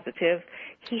positive,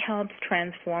 he helps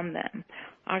transform them.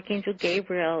 Archangel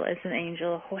Gabriel is an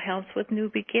angel who helps with new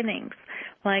beginnings.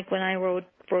 Like when I wrote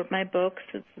my books,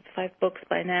 it's 5 books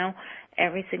by now,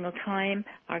 every single time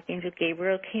Archangel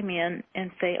Gabriel came in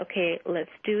and say, okay,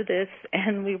 let's do this,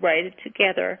 and we write it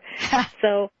together.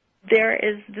 So there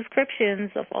is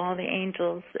descriptions of all the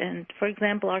angels. And, for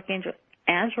example, Archangel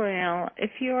Azrael,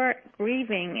 if you're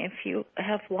grieving, if you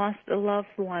have lost a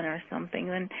loved one or something,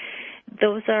 then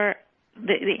those are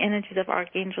the energies of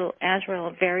Archangel Azrael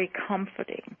are very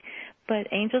comforting. But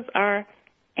angels are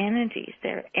energies.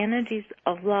 They're energies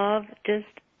of love, just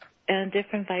a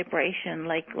different vibration,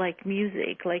 like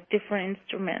music, like different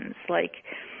instruments, like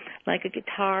a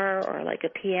guitar or like a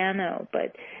piano,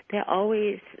 but they're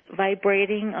always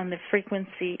vibrating on the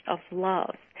frequency of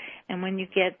love. And when you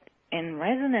get in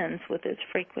resonance with this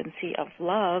frequency of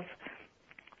love,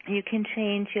 you can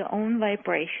change your own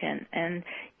vibration, and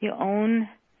your own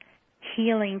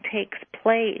healing takes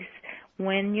place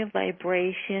when your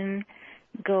vibration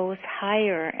goes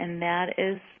higher, and that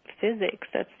is physics.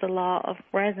 That's the law of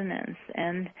resonance.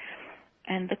 And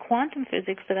the quantum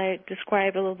physics that I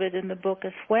describe a little bit in the book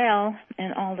as well,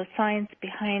 and all the science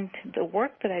behind the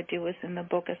work that I do is in the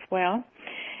book as well,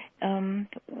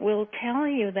 will tell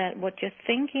you that what you're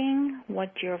thinking,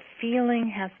 what you're feeling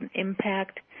has an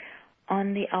impact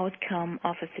on the outcome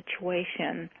of a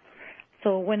situation.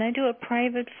 So when I do a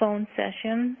private phone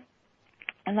session,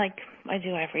 and like I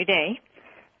do every day,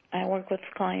 I work with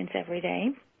clients every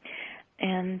day,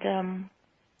 and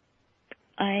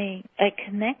I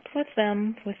connect with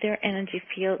them with their energy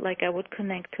field like I would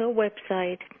connect to a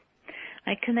website.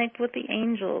 I connect with the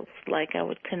angels like I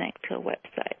would connect to a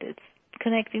website. It's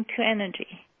connecting to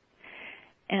energy.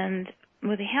 And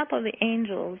with the help of the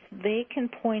angels, they can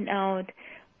point out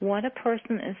what a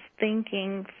person is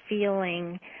thinking,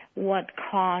 feeling, what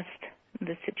caused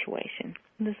the situation.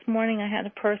 This morning I had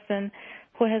a person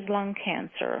who has lung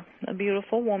cancer, a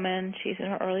beautiful woman. She's in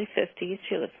her early 50s.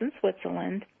 She lives in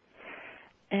Switzerland.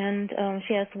 And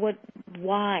she asked,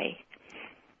 why?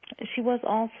 She was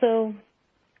also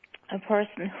a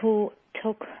person who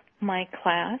took my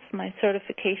class, my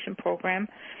certification program.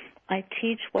 I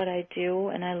teach what I do,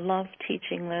 and I love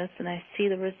teaching this, and I see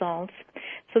the results.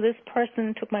 So this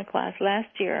person took my class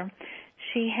last year.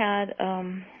 She had a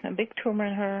big tumor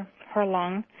in her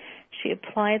lung. She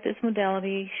applied this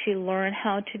modality. She learned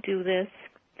how to do this,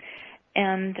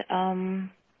 and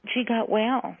she got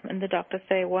well. And the doctors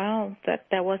say, wow, that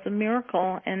was a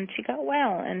miracle, and she got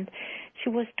well. And She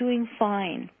was doing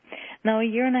fine. Now, a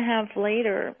year and a half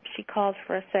later, she called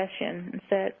for a session and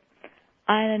said,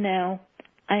 I don't know,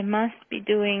 I must be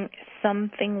doing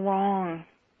something wrong.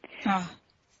 Oh.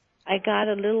 I got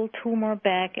a little tumor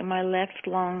back in my left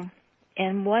lung,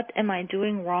 and what am I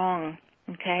doing wrong?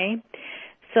 Okay?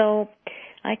 So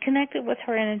I connected with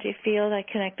her energy field, I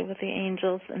connected with the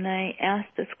angels, and I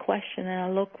asked this question, and I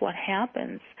look what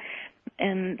happens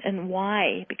and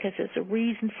why, because there's a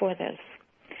reason for this.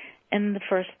 And the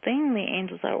first thing the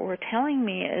angels were telling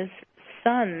me is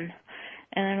son.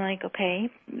 And I'm like, okay,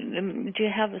 do you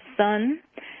have a son?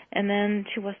 And then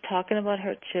she was talking about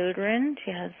her children.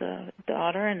 She has a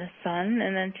daughter and a son.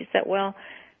 And then she said, well,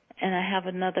 and I have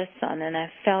another son. And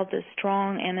I felt this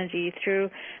strong energy through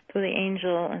the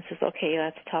angel and says, okay,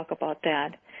 let's talk about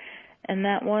that. And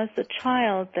that was the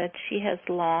child that she has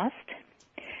lost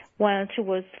while she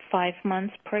was 5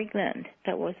 months pregnant.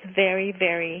 That was very,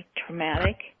 very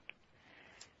traumatic.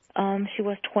 She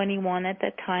was 21 at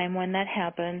that time when that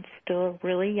happened, still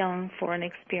really young for an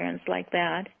experience like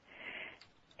that.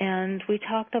 And we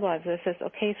talked about this. I said,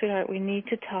 okay, sweetheart, we need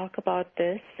to talk about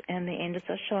this. And the angels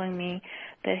are showing me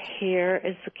that here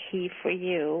is the key for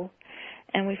you.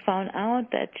 And we found out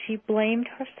that she blamed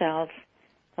herself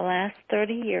the last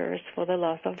 30 years for the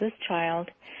loss of this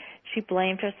child. She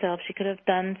blamed herself. She could have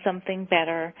done something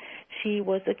better. She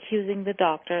was accusing the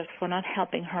doctors for not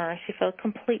helping her. She felt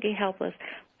completely helpless.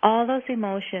 All those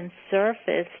emotions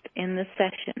surfaced in the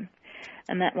session.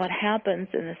 And that what happens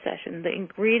in the session, the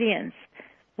ingredients,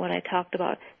 what I talked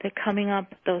about, they're coming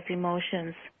up, those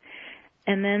emotions.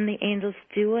 And then the angels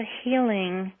do a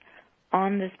healing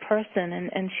on this person.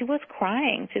 And she was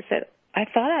crying. She said, I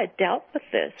thought I dealt with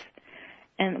this.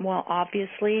 And, well,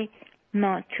 obviously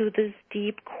not to this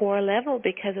deep core level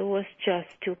because it was just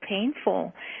too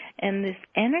painful. And this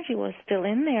energy was still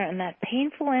in there, and that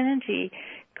painful energy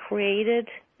created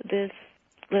this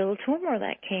little tumor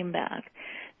that came back.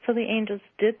 So the angels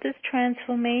did this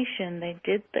transformation. They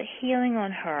did the healing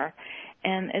on her,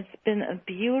 and it's been a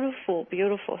beautiful,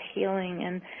 beautiful healing.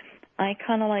 And I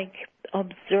kind of like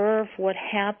observe what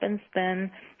happens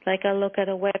then. Like I look at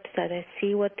a website, I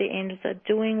see what the angels are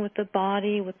doing with the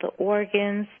body, with the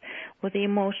organs, with the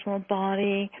emotional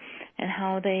body, and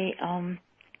how they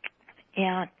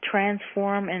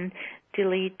transform and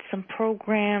delete some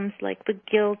programs like the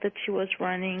guilt that she was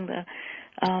running, the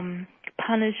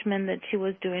punishment that she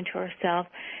was doing to herself.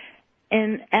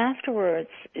 And afterwards,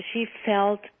 she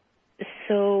felt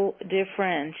so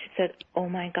different. She said, oh,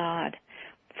 my God,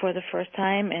 for the first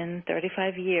time in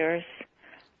 35 years,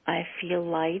 I feel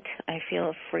light. I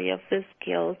feel free of this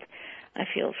guilt. I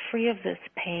feel free of this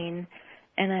pain.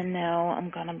 And I know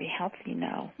I'm going to be healthy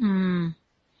now.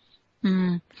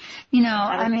 You know,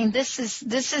 I mean, this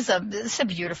is a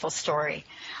beautiful story.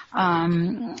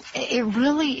 It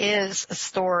really is a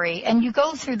story, and you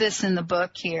go through this in the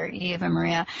book here,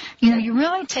 Eva-Maria. You know, you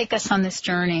really take us on this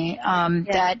journey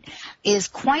that is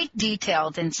quite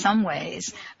detailed in some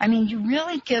ways. I mean, you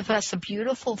really give us a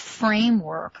beautiful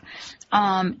framework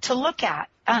to look at,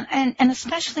 and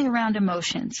especially around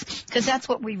emotions, because that's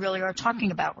what we really are talking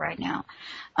about right now.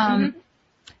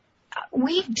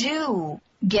 We do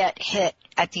get hit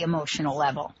at the emotional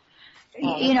level.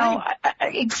 You know,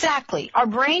 exactly. Our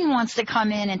brain wants to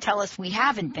come in and tell us we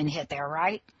haven't been hit there,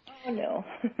 right? Oh, no.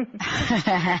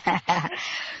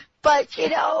 But, you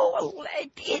know,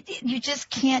 you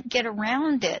just can't get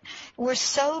around it. We're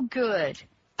so good,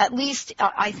 at least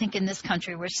I think in this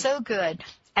country, we're so good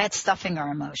at stuffing our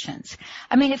emotions.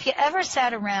 I mean, if you ever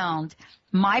sat around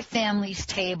my family's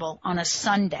table on a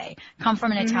Sunday, come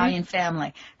from an Italian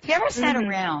family, if you ever sat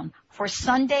around for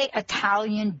Sunday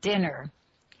Italian dinner,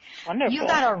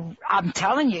 wonderful. I'm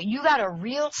telling you, you got a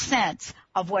real sense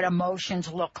of what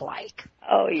emotions look like.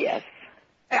 Oh, yes.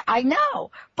 I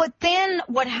know. But then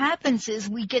what happens is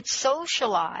we get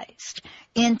socialized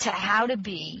into how to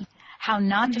be, how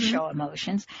not to show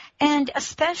emotions. And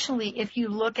especially if you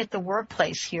look at the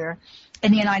workplace here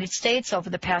in the United States over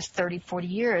the past 30, 40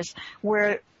 years,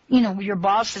 where, you know, your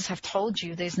bosses have told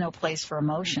you there's no place for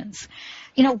emotions.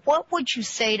 You know, what would you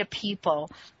say to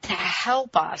people to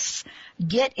help us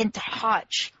get in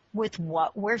touch with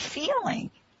what we're feeling?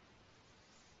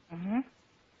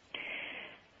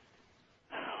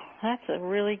 That's a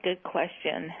really good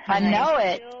question. I know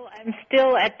it. I'm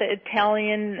still at the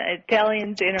Italian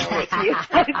dinner with you.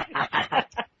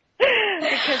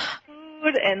 Because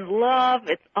food and love,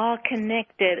 it's all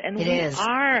connected. And we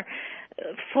are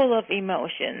full of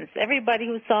emotions. Everybody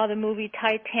who saw the movie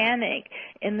Titanic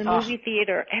in the movie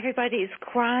theater, everybody is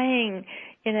crying,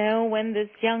 you know, when this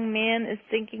young man is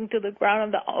sinking to the ground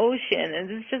of the ocean.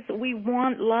 And it's just, we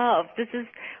want love. This is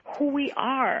who we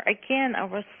are. Again,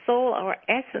 our soul, our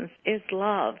essence is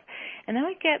love. And then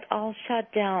we get all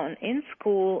shut down in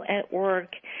school, at work,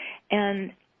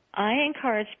 and I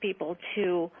encourage people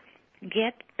to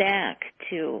get back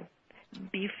to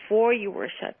before you were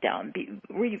shut down.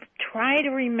 Try to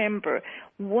remember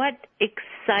what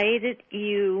excited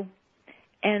you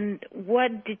and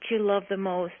what did you love the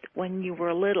most when you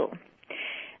were little.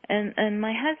 And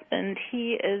my husband,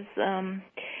 he is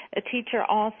a teacher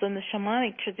also in the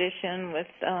shamanic tradition.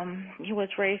 He was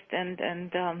raised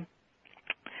and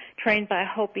trained by a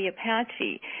Hopi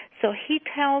Apache. So he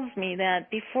tells me that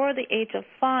before the age of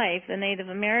 5, the Native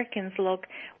Americans look,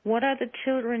 what are the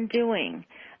children doing?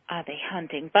 Are they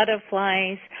hunting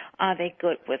butterflies? Are they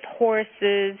good with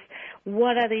horses?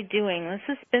 What are they doing? This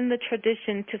has been the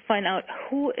tradition to find out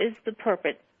who is the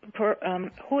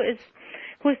who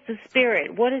is the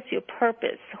spirit? What is your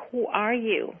purpose? Who are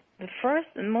you? The first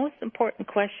and most important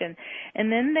question.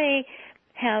 And then they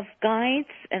have guides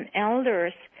and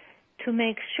elders to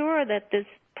make sure that this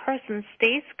person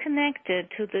stays connected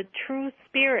to the true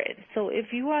spirit. So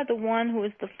if you are the one who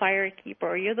is the fire keeper,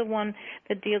 or you're the one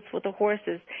that deals with the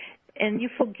horses, and you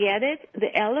forget it,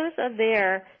 the elders are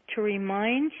there to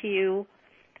remind you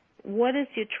what is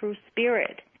your true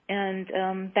spirit.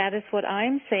 And that is what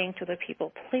I'm saying to the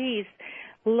people. Please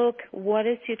look, what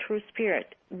is your true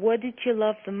spirit? What did you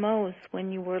love the most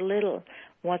when you were little?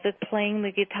 Was it playing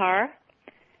the guitar?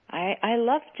 I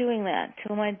loved doing that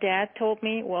till my dad told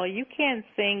me, well, you can't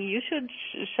sing, you should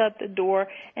shut the door,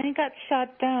 and it got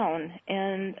shut down.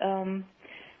 And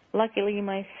luckily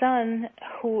my son,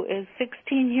 who is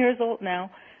 16 years old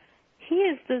now, he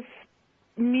is this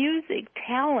music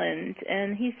talent,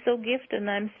 and he's so gifted,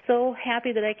 and I'm so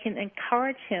happy that I can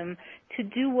encourage him to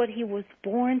do what he was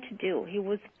born to do. He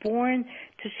was born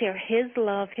to share his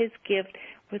love, his gift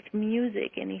with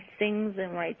music, and he sings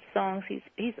and writes songs.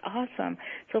 He's awesome.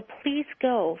 So please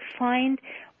go find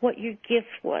what your gift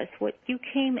was, what you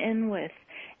came in with,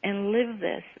 and live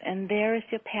this. And there is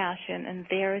your passion, and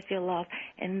there is your love,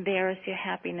 and there is your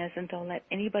happiness, and don't let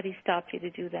anybody stop you to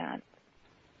do that.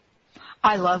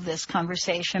 I love this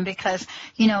conversation because,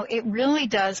 you know, it really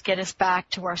does get us back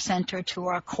to our center, to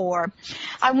our core.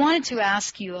 I wanted to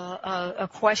ask you a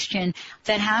question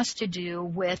that has to do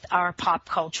with our pop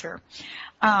culture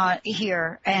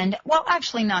here. And, well,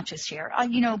 actually not just here,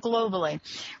 you know, globally.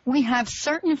 We have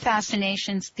certain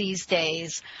fascinations these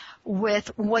days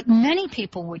with what many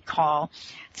people would call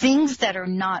things that are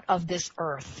not of this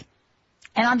earth.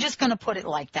 And I'm just going to put it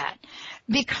like that,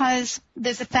 because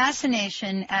there's a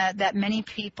fascination that many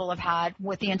people have had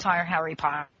with the entire Harry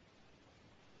Potter.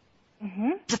 Mm-hmm.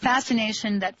 There's a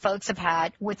fascination that folks have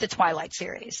had with the Twilight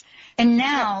series. And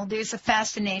now there's a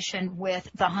fascination with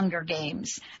the Hunger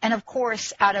Games. And, of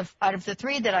course, out of the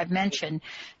three that I've mentioned,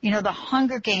 you know, the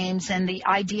Hunger Games and the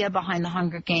idea behind the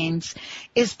Hunger Games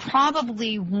is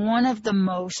probably one of the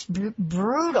most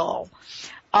brutal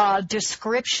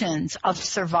descriptions of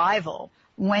survival.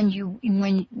 When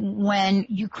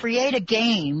you create a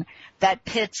game that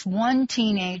pits one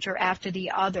teenager after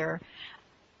the other,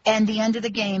 and the end of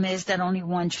the game is that only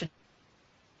one should.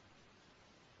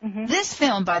 Mm-hmm. This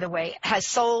film, by the way, has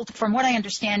sold, from what I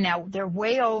understand now, they're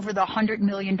way over the $100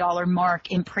 million mark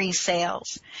in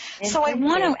pre-sales. So I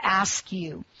want to ask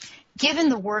you, given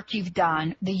the work you've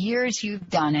done, the years you've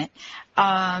done it,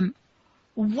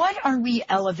 what are we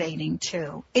elevating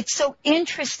to? It's so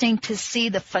interesting to see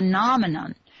the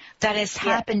phenomenon that has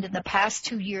happened in the past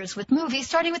 2 years with movies,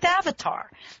 starting with Avatar,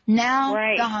 now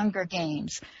the Hunger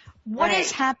Games. What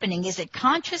is happening? Is it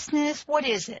consciousness? What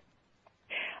is it?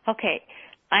 Okay.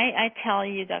 I tell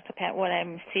you, Dr. Pat, what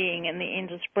I'm seeing, and the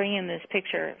angels bring in this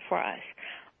picture for us.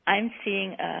 I'm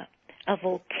seeing a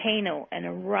volcano, an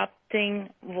erupting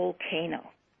volcano.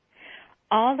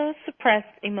 All those suppressed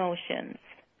emotions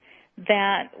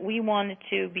that we wanted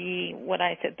to be, what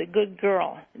I said, the good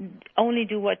girl, only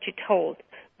do what you're told.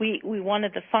 We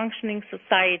wanted the functioning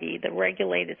society, the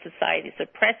regulated society,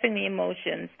 suppressing the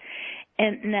emotions.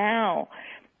 And now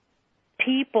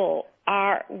people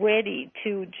are ready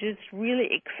to just really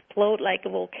explode like a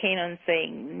volcano and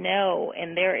saying no,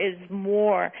 and there is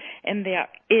more, and there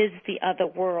is the other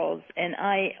worlds. And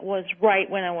I was right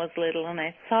when I was little, and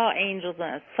I saw angels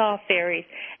and I saw fairies,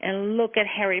 and look at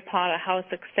Harry Potter, how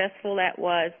successful that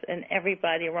was, and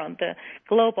everybody around the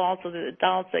globe, also the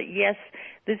adults, that yes,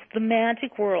 this is the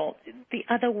magic world. The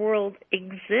other world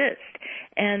exists.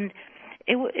 And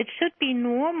it should be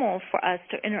normal for us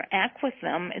to interact with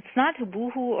them. It's not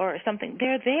woohoo or something.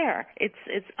 They're there. It's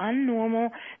unnormal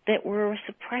that we're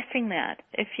suppressing that.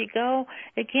 If you go,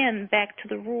 again, back to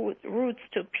the roots,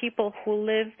 to people who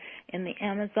live in the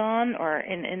Amazon or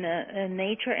in a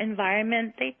nature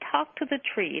environment, they talk to the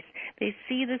trees. They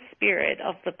see the spirit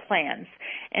of the plants.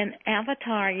 And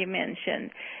Avatar, you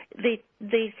mentioned,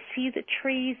 they see the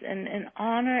trees and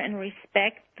honor and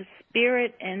respect the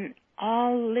spirit and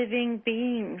all living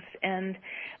beings, and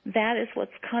that is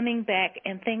what's coming back,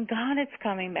 and thank God it's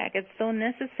coming back. It's so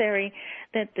necessary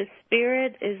that the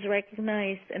spirit is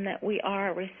recognized and that we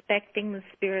are respecting the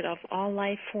spirit of all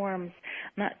life forms,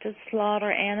 not just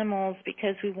slaughter animals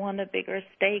because we want a bigger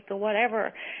steak or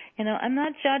whatever. You know, I'm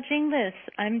not judging this.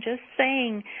 I'm just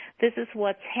saying this is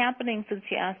what's happening since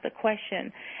you asked the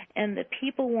question, and the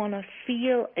people want to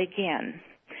feel again.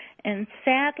 And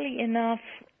sadly enough,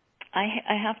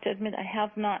 I have to admit I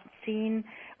have not seen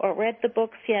or read the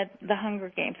books yet, The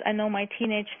Hunger Games. I know my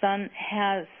teenage son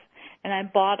has, and I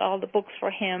bought all the books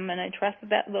for him, and I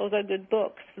trusted that those are good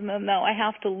books. No, I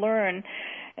have to learn,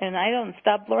 and I don't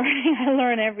stop learning. I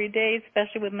learn every day,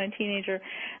 especially with my teenager.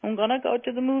 I'm going to go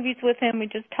to the movies with him. We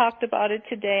just talked about it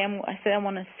today. I said I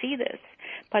want to see this.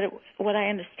 But what I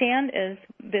understand is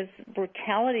this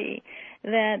brutality,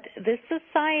 that this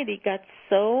society got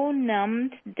so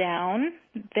numbed down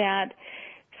that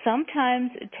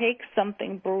sometimes it takes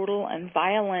something brutal and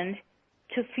violent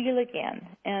to feel again.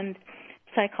 And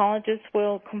psychologists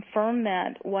will confirm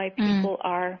that, why people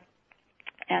are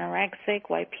anorexic,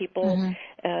 why people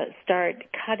start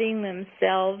cutting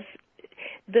themselves.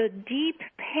 The deep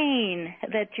pain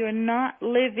that you're not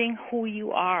living who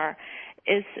you are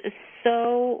is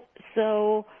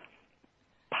so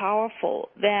powerful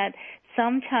that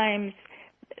sometimes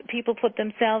people put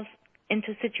themselves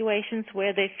into situations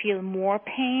where they feel more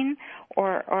pain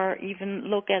or even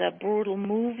look at a brutal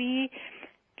movie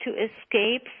to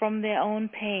escape from their own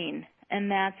pain.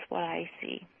 And that's what I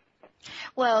see.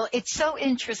 Well, it's so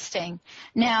interesting.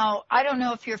 Now, I don't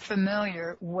know if you're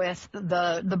familiar with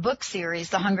the book series,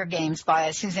 The Hunger Games by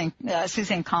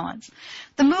Suzanne Collins.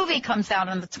 The movie comes out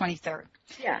on the 23rd.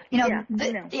 Yeah, I know.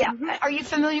 Mm-hmm. Are you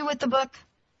familiar with the book?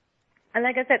 And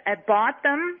like I said, I bought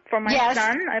them for my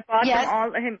son. I bought them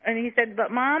all, and he said,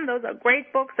 "But Mom, those are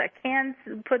great books. I can't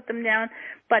put them down."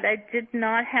 But I did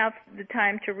not have the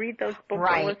time to read those books.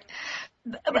 Right.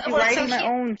 Writing my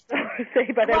own, so to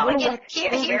say. But I will watch the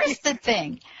movie. Here's the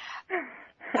thing.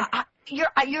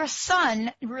 Your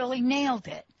son really nailed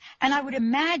it, and I would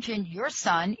imagine your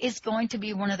son is going to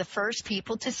be one of the first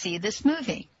people to see this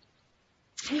movie.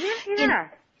 Yeah.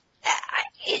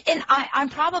 And I'm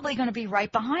probably going to be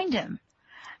right behind him.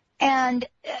 And,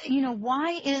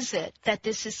 why is it that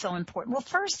this is so important? Well,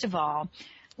 first of all,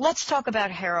 let's talk about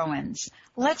heroines.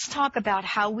 Let's talk about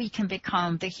how we can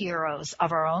become the heroes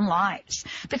of our own lives.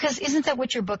 Because isn't that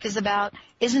what your book is about?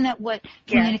 Isn't that what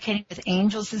Communicating with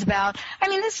Angels is about? I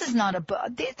mean, this is not a book.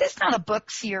 This is not a book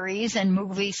series and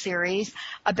movie series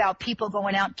about people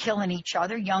going out killing each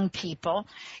other, young people.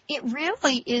 It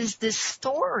really is this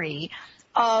story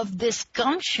of this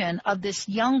gumption of this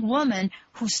young woman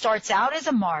who starts out as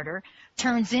a martyr,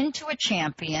 turns into a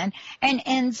champion, and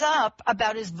ends up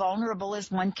about as vulnerable as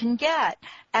one can get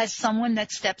as someone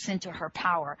that steps into her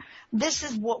power. This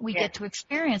is what we get to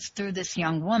experience through this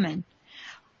young woman.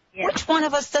 Which one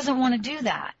of us doesn't want to do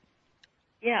that?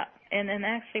 Yeah, and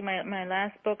actually my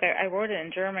last book, I wrote it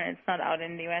in German. It's not out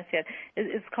in the U.S. yet.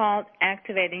 It's called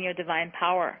Activating Your Divine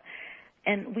Power.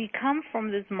 And we come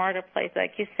from this martyr place,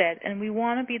 like you said, and we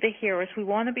want to be the heroes. We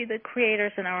want to be the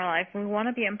creators in our life. We want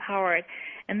to be empowered.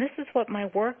 And this is what my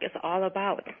work is all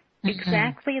about. Mm-hmm.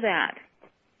 Exactly that.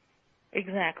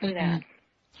 Exactly that.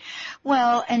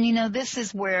 Well, and this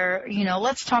is where,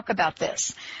 let's talk about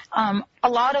this. A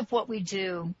lot of what we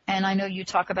do, and I know you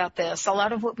talk about this, a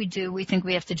lot of what we do, we think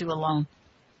we have to do alone.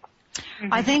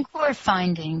 Mm-hmm. I think we're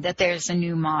finding that there's a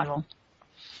new model.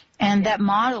 And that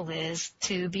model is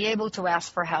to be able to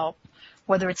ask for help,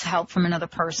 whether it's help from another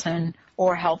person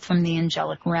or help from the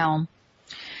angelic realm.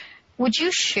 Would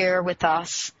you share with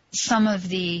us some of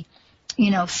the,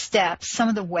 steps, some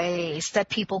of the ways that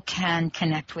people can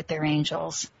connect with their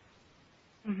angels?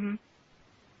 Mm-hmm.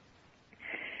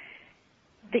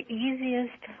 The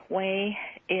easiest way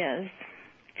is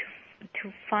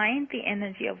to find the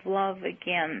energy of love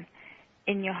again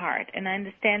in your heart. And I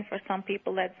understand for some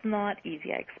people that's not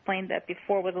easy. I explained that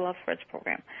before with the Love First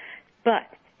program. But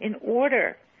in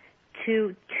order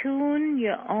to tune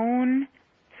your own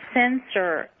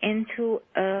sensor into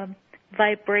a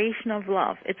vibration of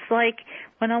love, it's like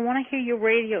when I want to hear your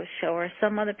radio show or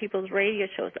some other people's radio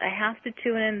shows, I have to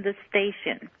tune in the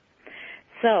station.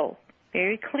 So,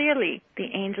 very clearly,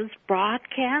 the angels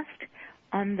broadcast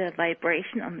on the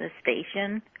vibration, on the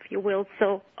station, if you will,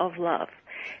 so of love.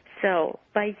 So,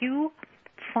 by you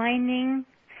finding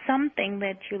something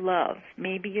that you love,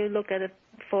 maybe you look at a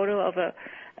photo of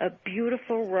a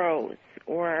beautiful rose,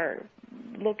 or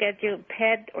look at your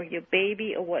pet or your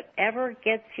baby or whatever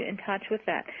gets you in touch with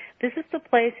that. This is the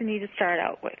place you need to start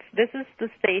out with. This is the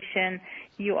station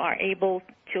you are able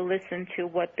to listen to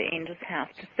what the angels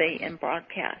have to say and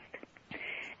broadcast.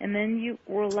 And then you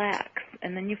relax,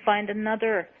 and then you find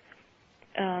another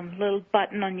little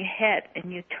button on your head,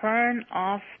 and you turn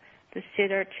off the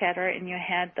chitter chatter in your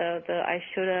head, the I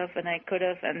should have and I could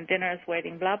have and dinner is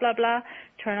waiting, blah, blah, blah.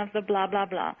 Turn off the blah, blah,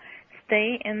 blah.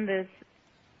 Stay in this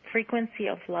frequency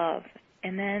of love,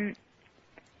 and then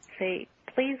say,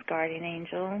 please, guardian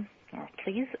angel, or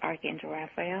please, Archangel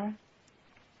Raphael,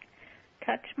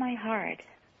 touch my heart.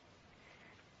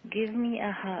 Give me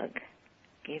a hug.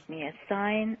 Give me a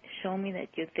sign. Show me that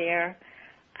you're there.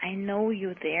 I know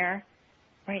you're there.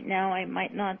 Right now I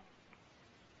might not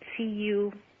see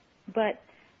you, but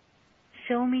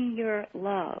show me your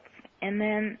love. And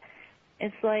then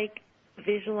it's like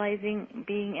visualizing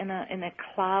being in a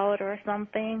cloud or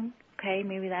something. Okay,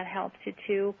 maybe that helps you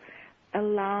to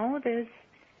allow this,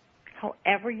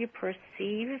 however you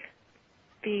perceive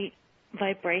the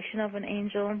vibration of an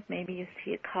angel. Maybe you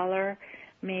see a color,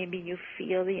 maybe you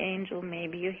feel the angel,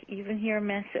 maybe you even hear a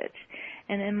message.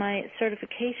 And in my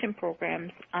certification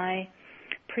programs, I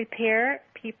prepare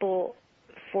people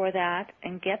for that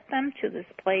and get them to this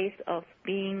place of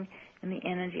being in the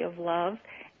energy of love,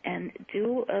 and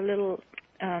do a little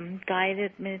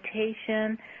guided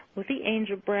meditation with the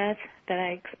angel breath that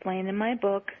I explain in my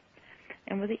book.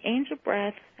 And with the angel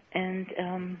breath and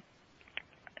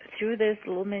through this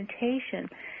little meditation,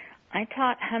 I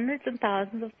taught hundreds and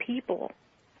thousands of people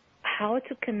how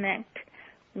to connect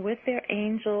with their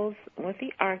angels, with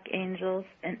the archangels,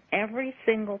 and every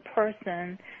single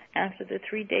person after the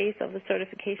 3 days of the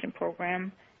certification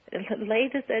program,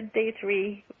 latest at day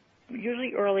 3,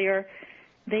 usually earlier,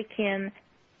 they can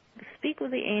speak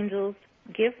with the angels,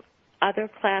 give other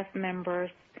class members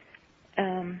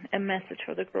a message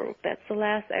for the group. That's the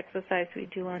last exercise we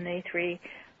do on day 3.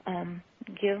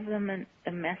 Give them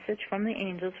a message from the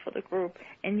angels for the group,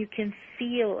 and you can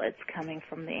feel it's coming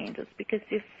from the angels because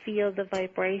you feel the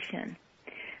vibration.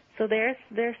 So there's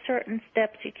certain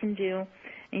steps you can do,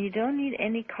 and you don't need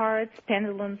any cards,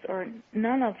 pendulums, or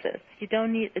none of this. You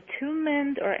don't need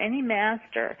attunement or any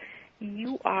master.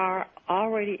 You are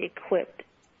already equipped.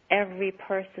 Every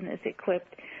person is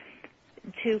equipped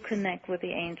to connect with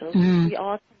the angels. We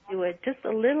all can do it. Just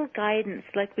a little guidance,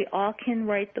 like we all can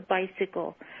ride the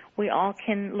bicycle. We all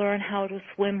can learn how to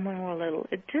swim when we're little.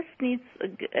 It just needs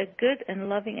a good and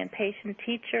loving and patient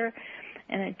teacher.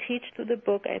 And I teach through the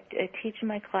book. I teach in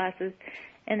my classes.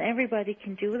 And everybody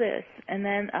can do this, and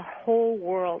then a whole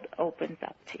world opens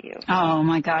up to you. Oh,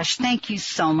 my gosh. Thank you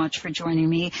so much for joining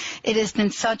me. It has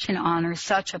been such an honor,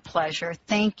 such a pleasure.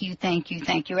 Thank you, thank you,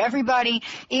 thank you. Everybody,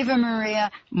 Eva-Maria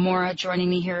Mora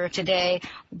joining me here today.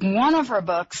 One of her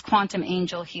books,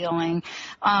 QuantumAngel Healing.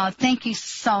 Thank you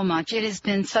so much. It has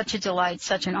been such a delight,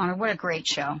 such an honor. What a great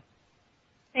show.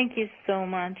 Thank you so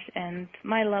much, and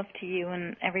my love to you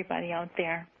and everybody out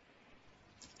there.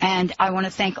 And I want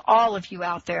to thank all of you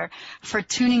out there for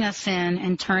tuning us in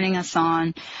and turning us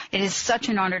on. It is such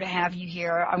an honor to have you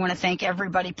here. I want to thank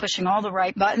everybody pushing all the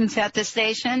right buttons at this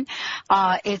station.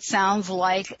 It sounds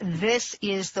like this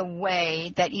is the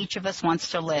way that each of us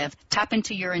wants to live. Tap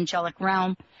into your angelic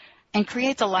realm and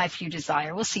create the life you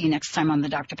desire. We'll see you next time on the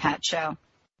Dr. Pat Show.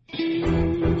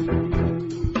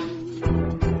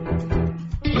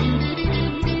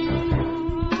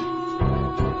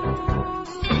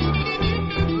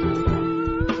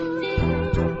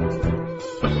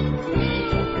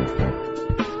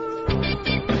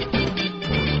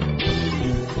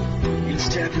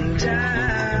 Stepping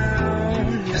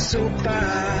down your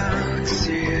soapbox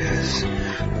is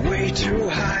way too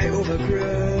high,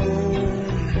 overgrown.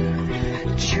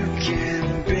 You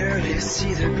can barely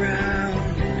see the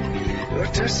ground or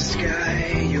touch the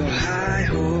sky. Your high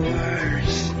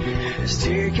horse is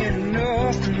taking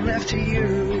north and left to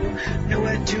you,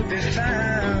 nowhere to be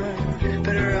found.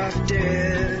 Better off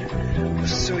dead, or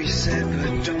so you said,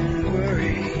 but don't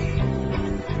worry.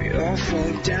 We all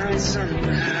fall down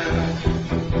somehow.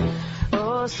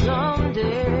 Oh,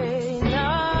 someday,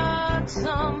 not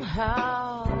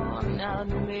somehow, not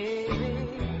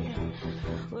maybe,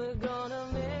 we're gonna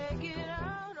make it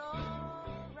out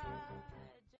all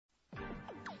right.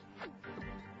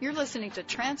 You're listening to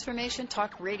Transformation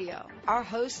Talk Radio. Our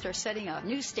hosts are setting a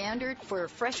new standard for a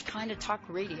fresh kind of talk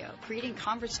radio, creating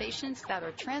conversations that are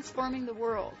transforming the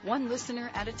world, one listener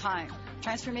at a time.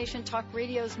 Transformation Talk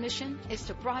Radio's mission is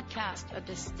to broadcast a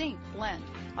distinct blend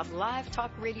of live talk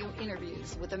radio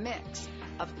interviews with a mix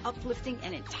of uplifting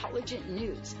and intelligent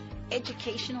news,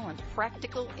 educational and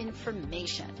practical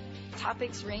information.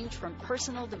 Topics range from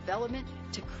personal development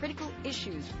to critical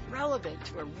issues relevant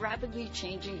to a rapidly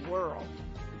changing world.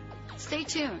 Stay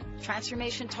tuned.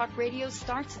 Transformation Talk Radio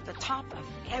starts at the top of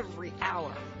every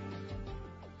hour.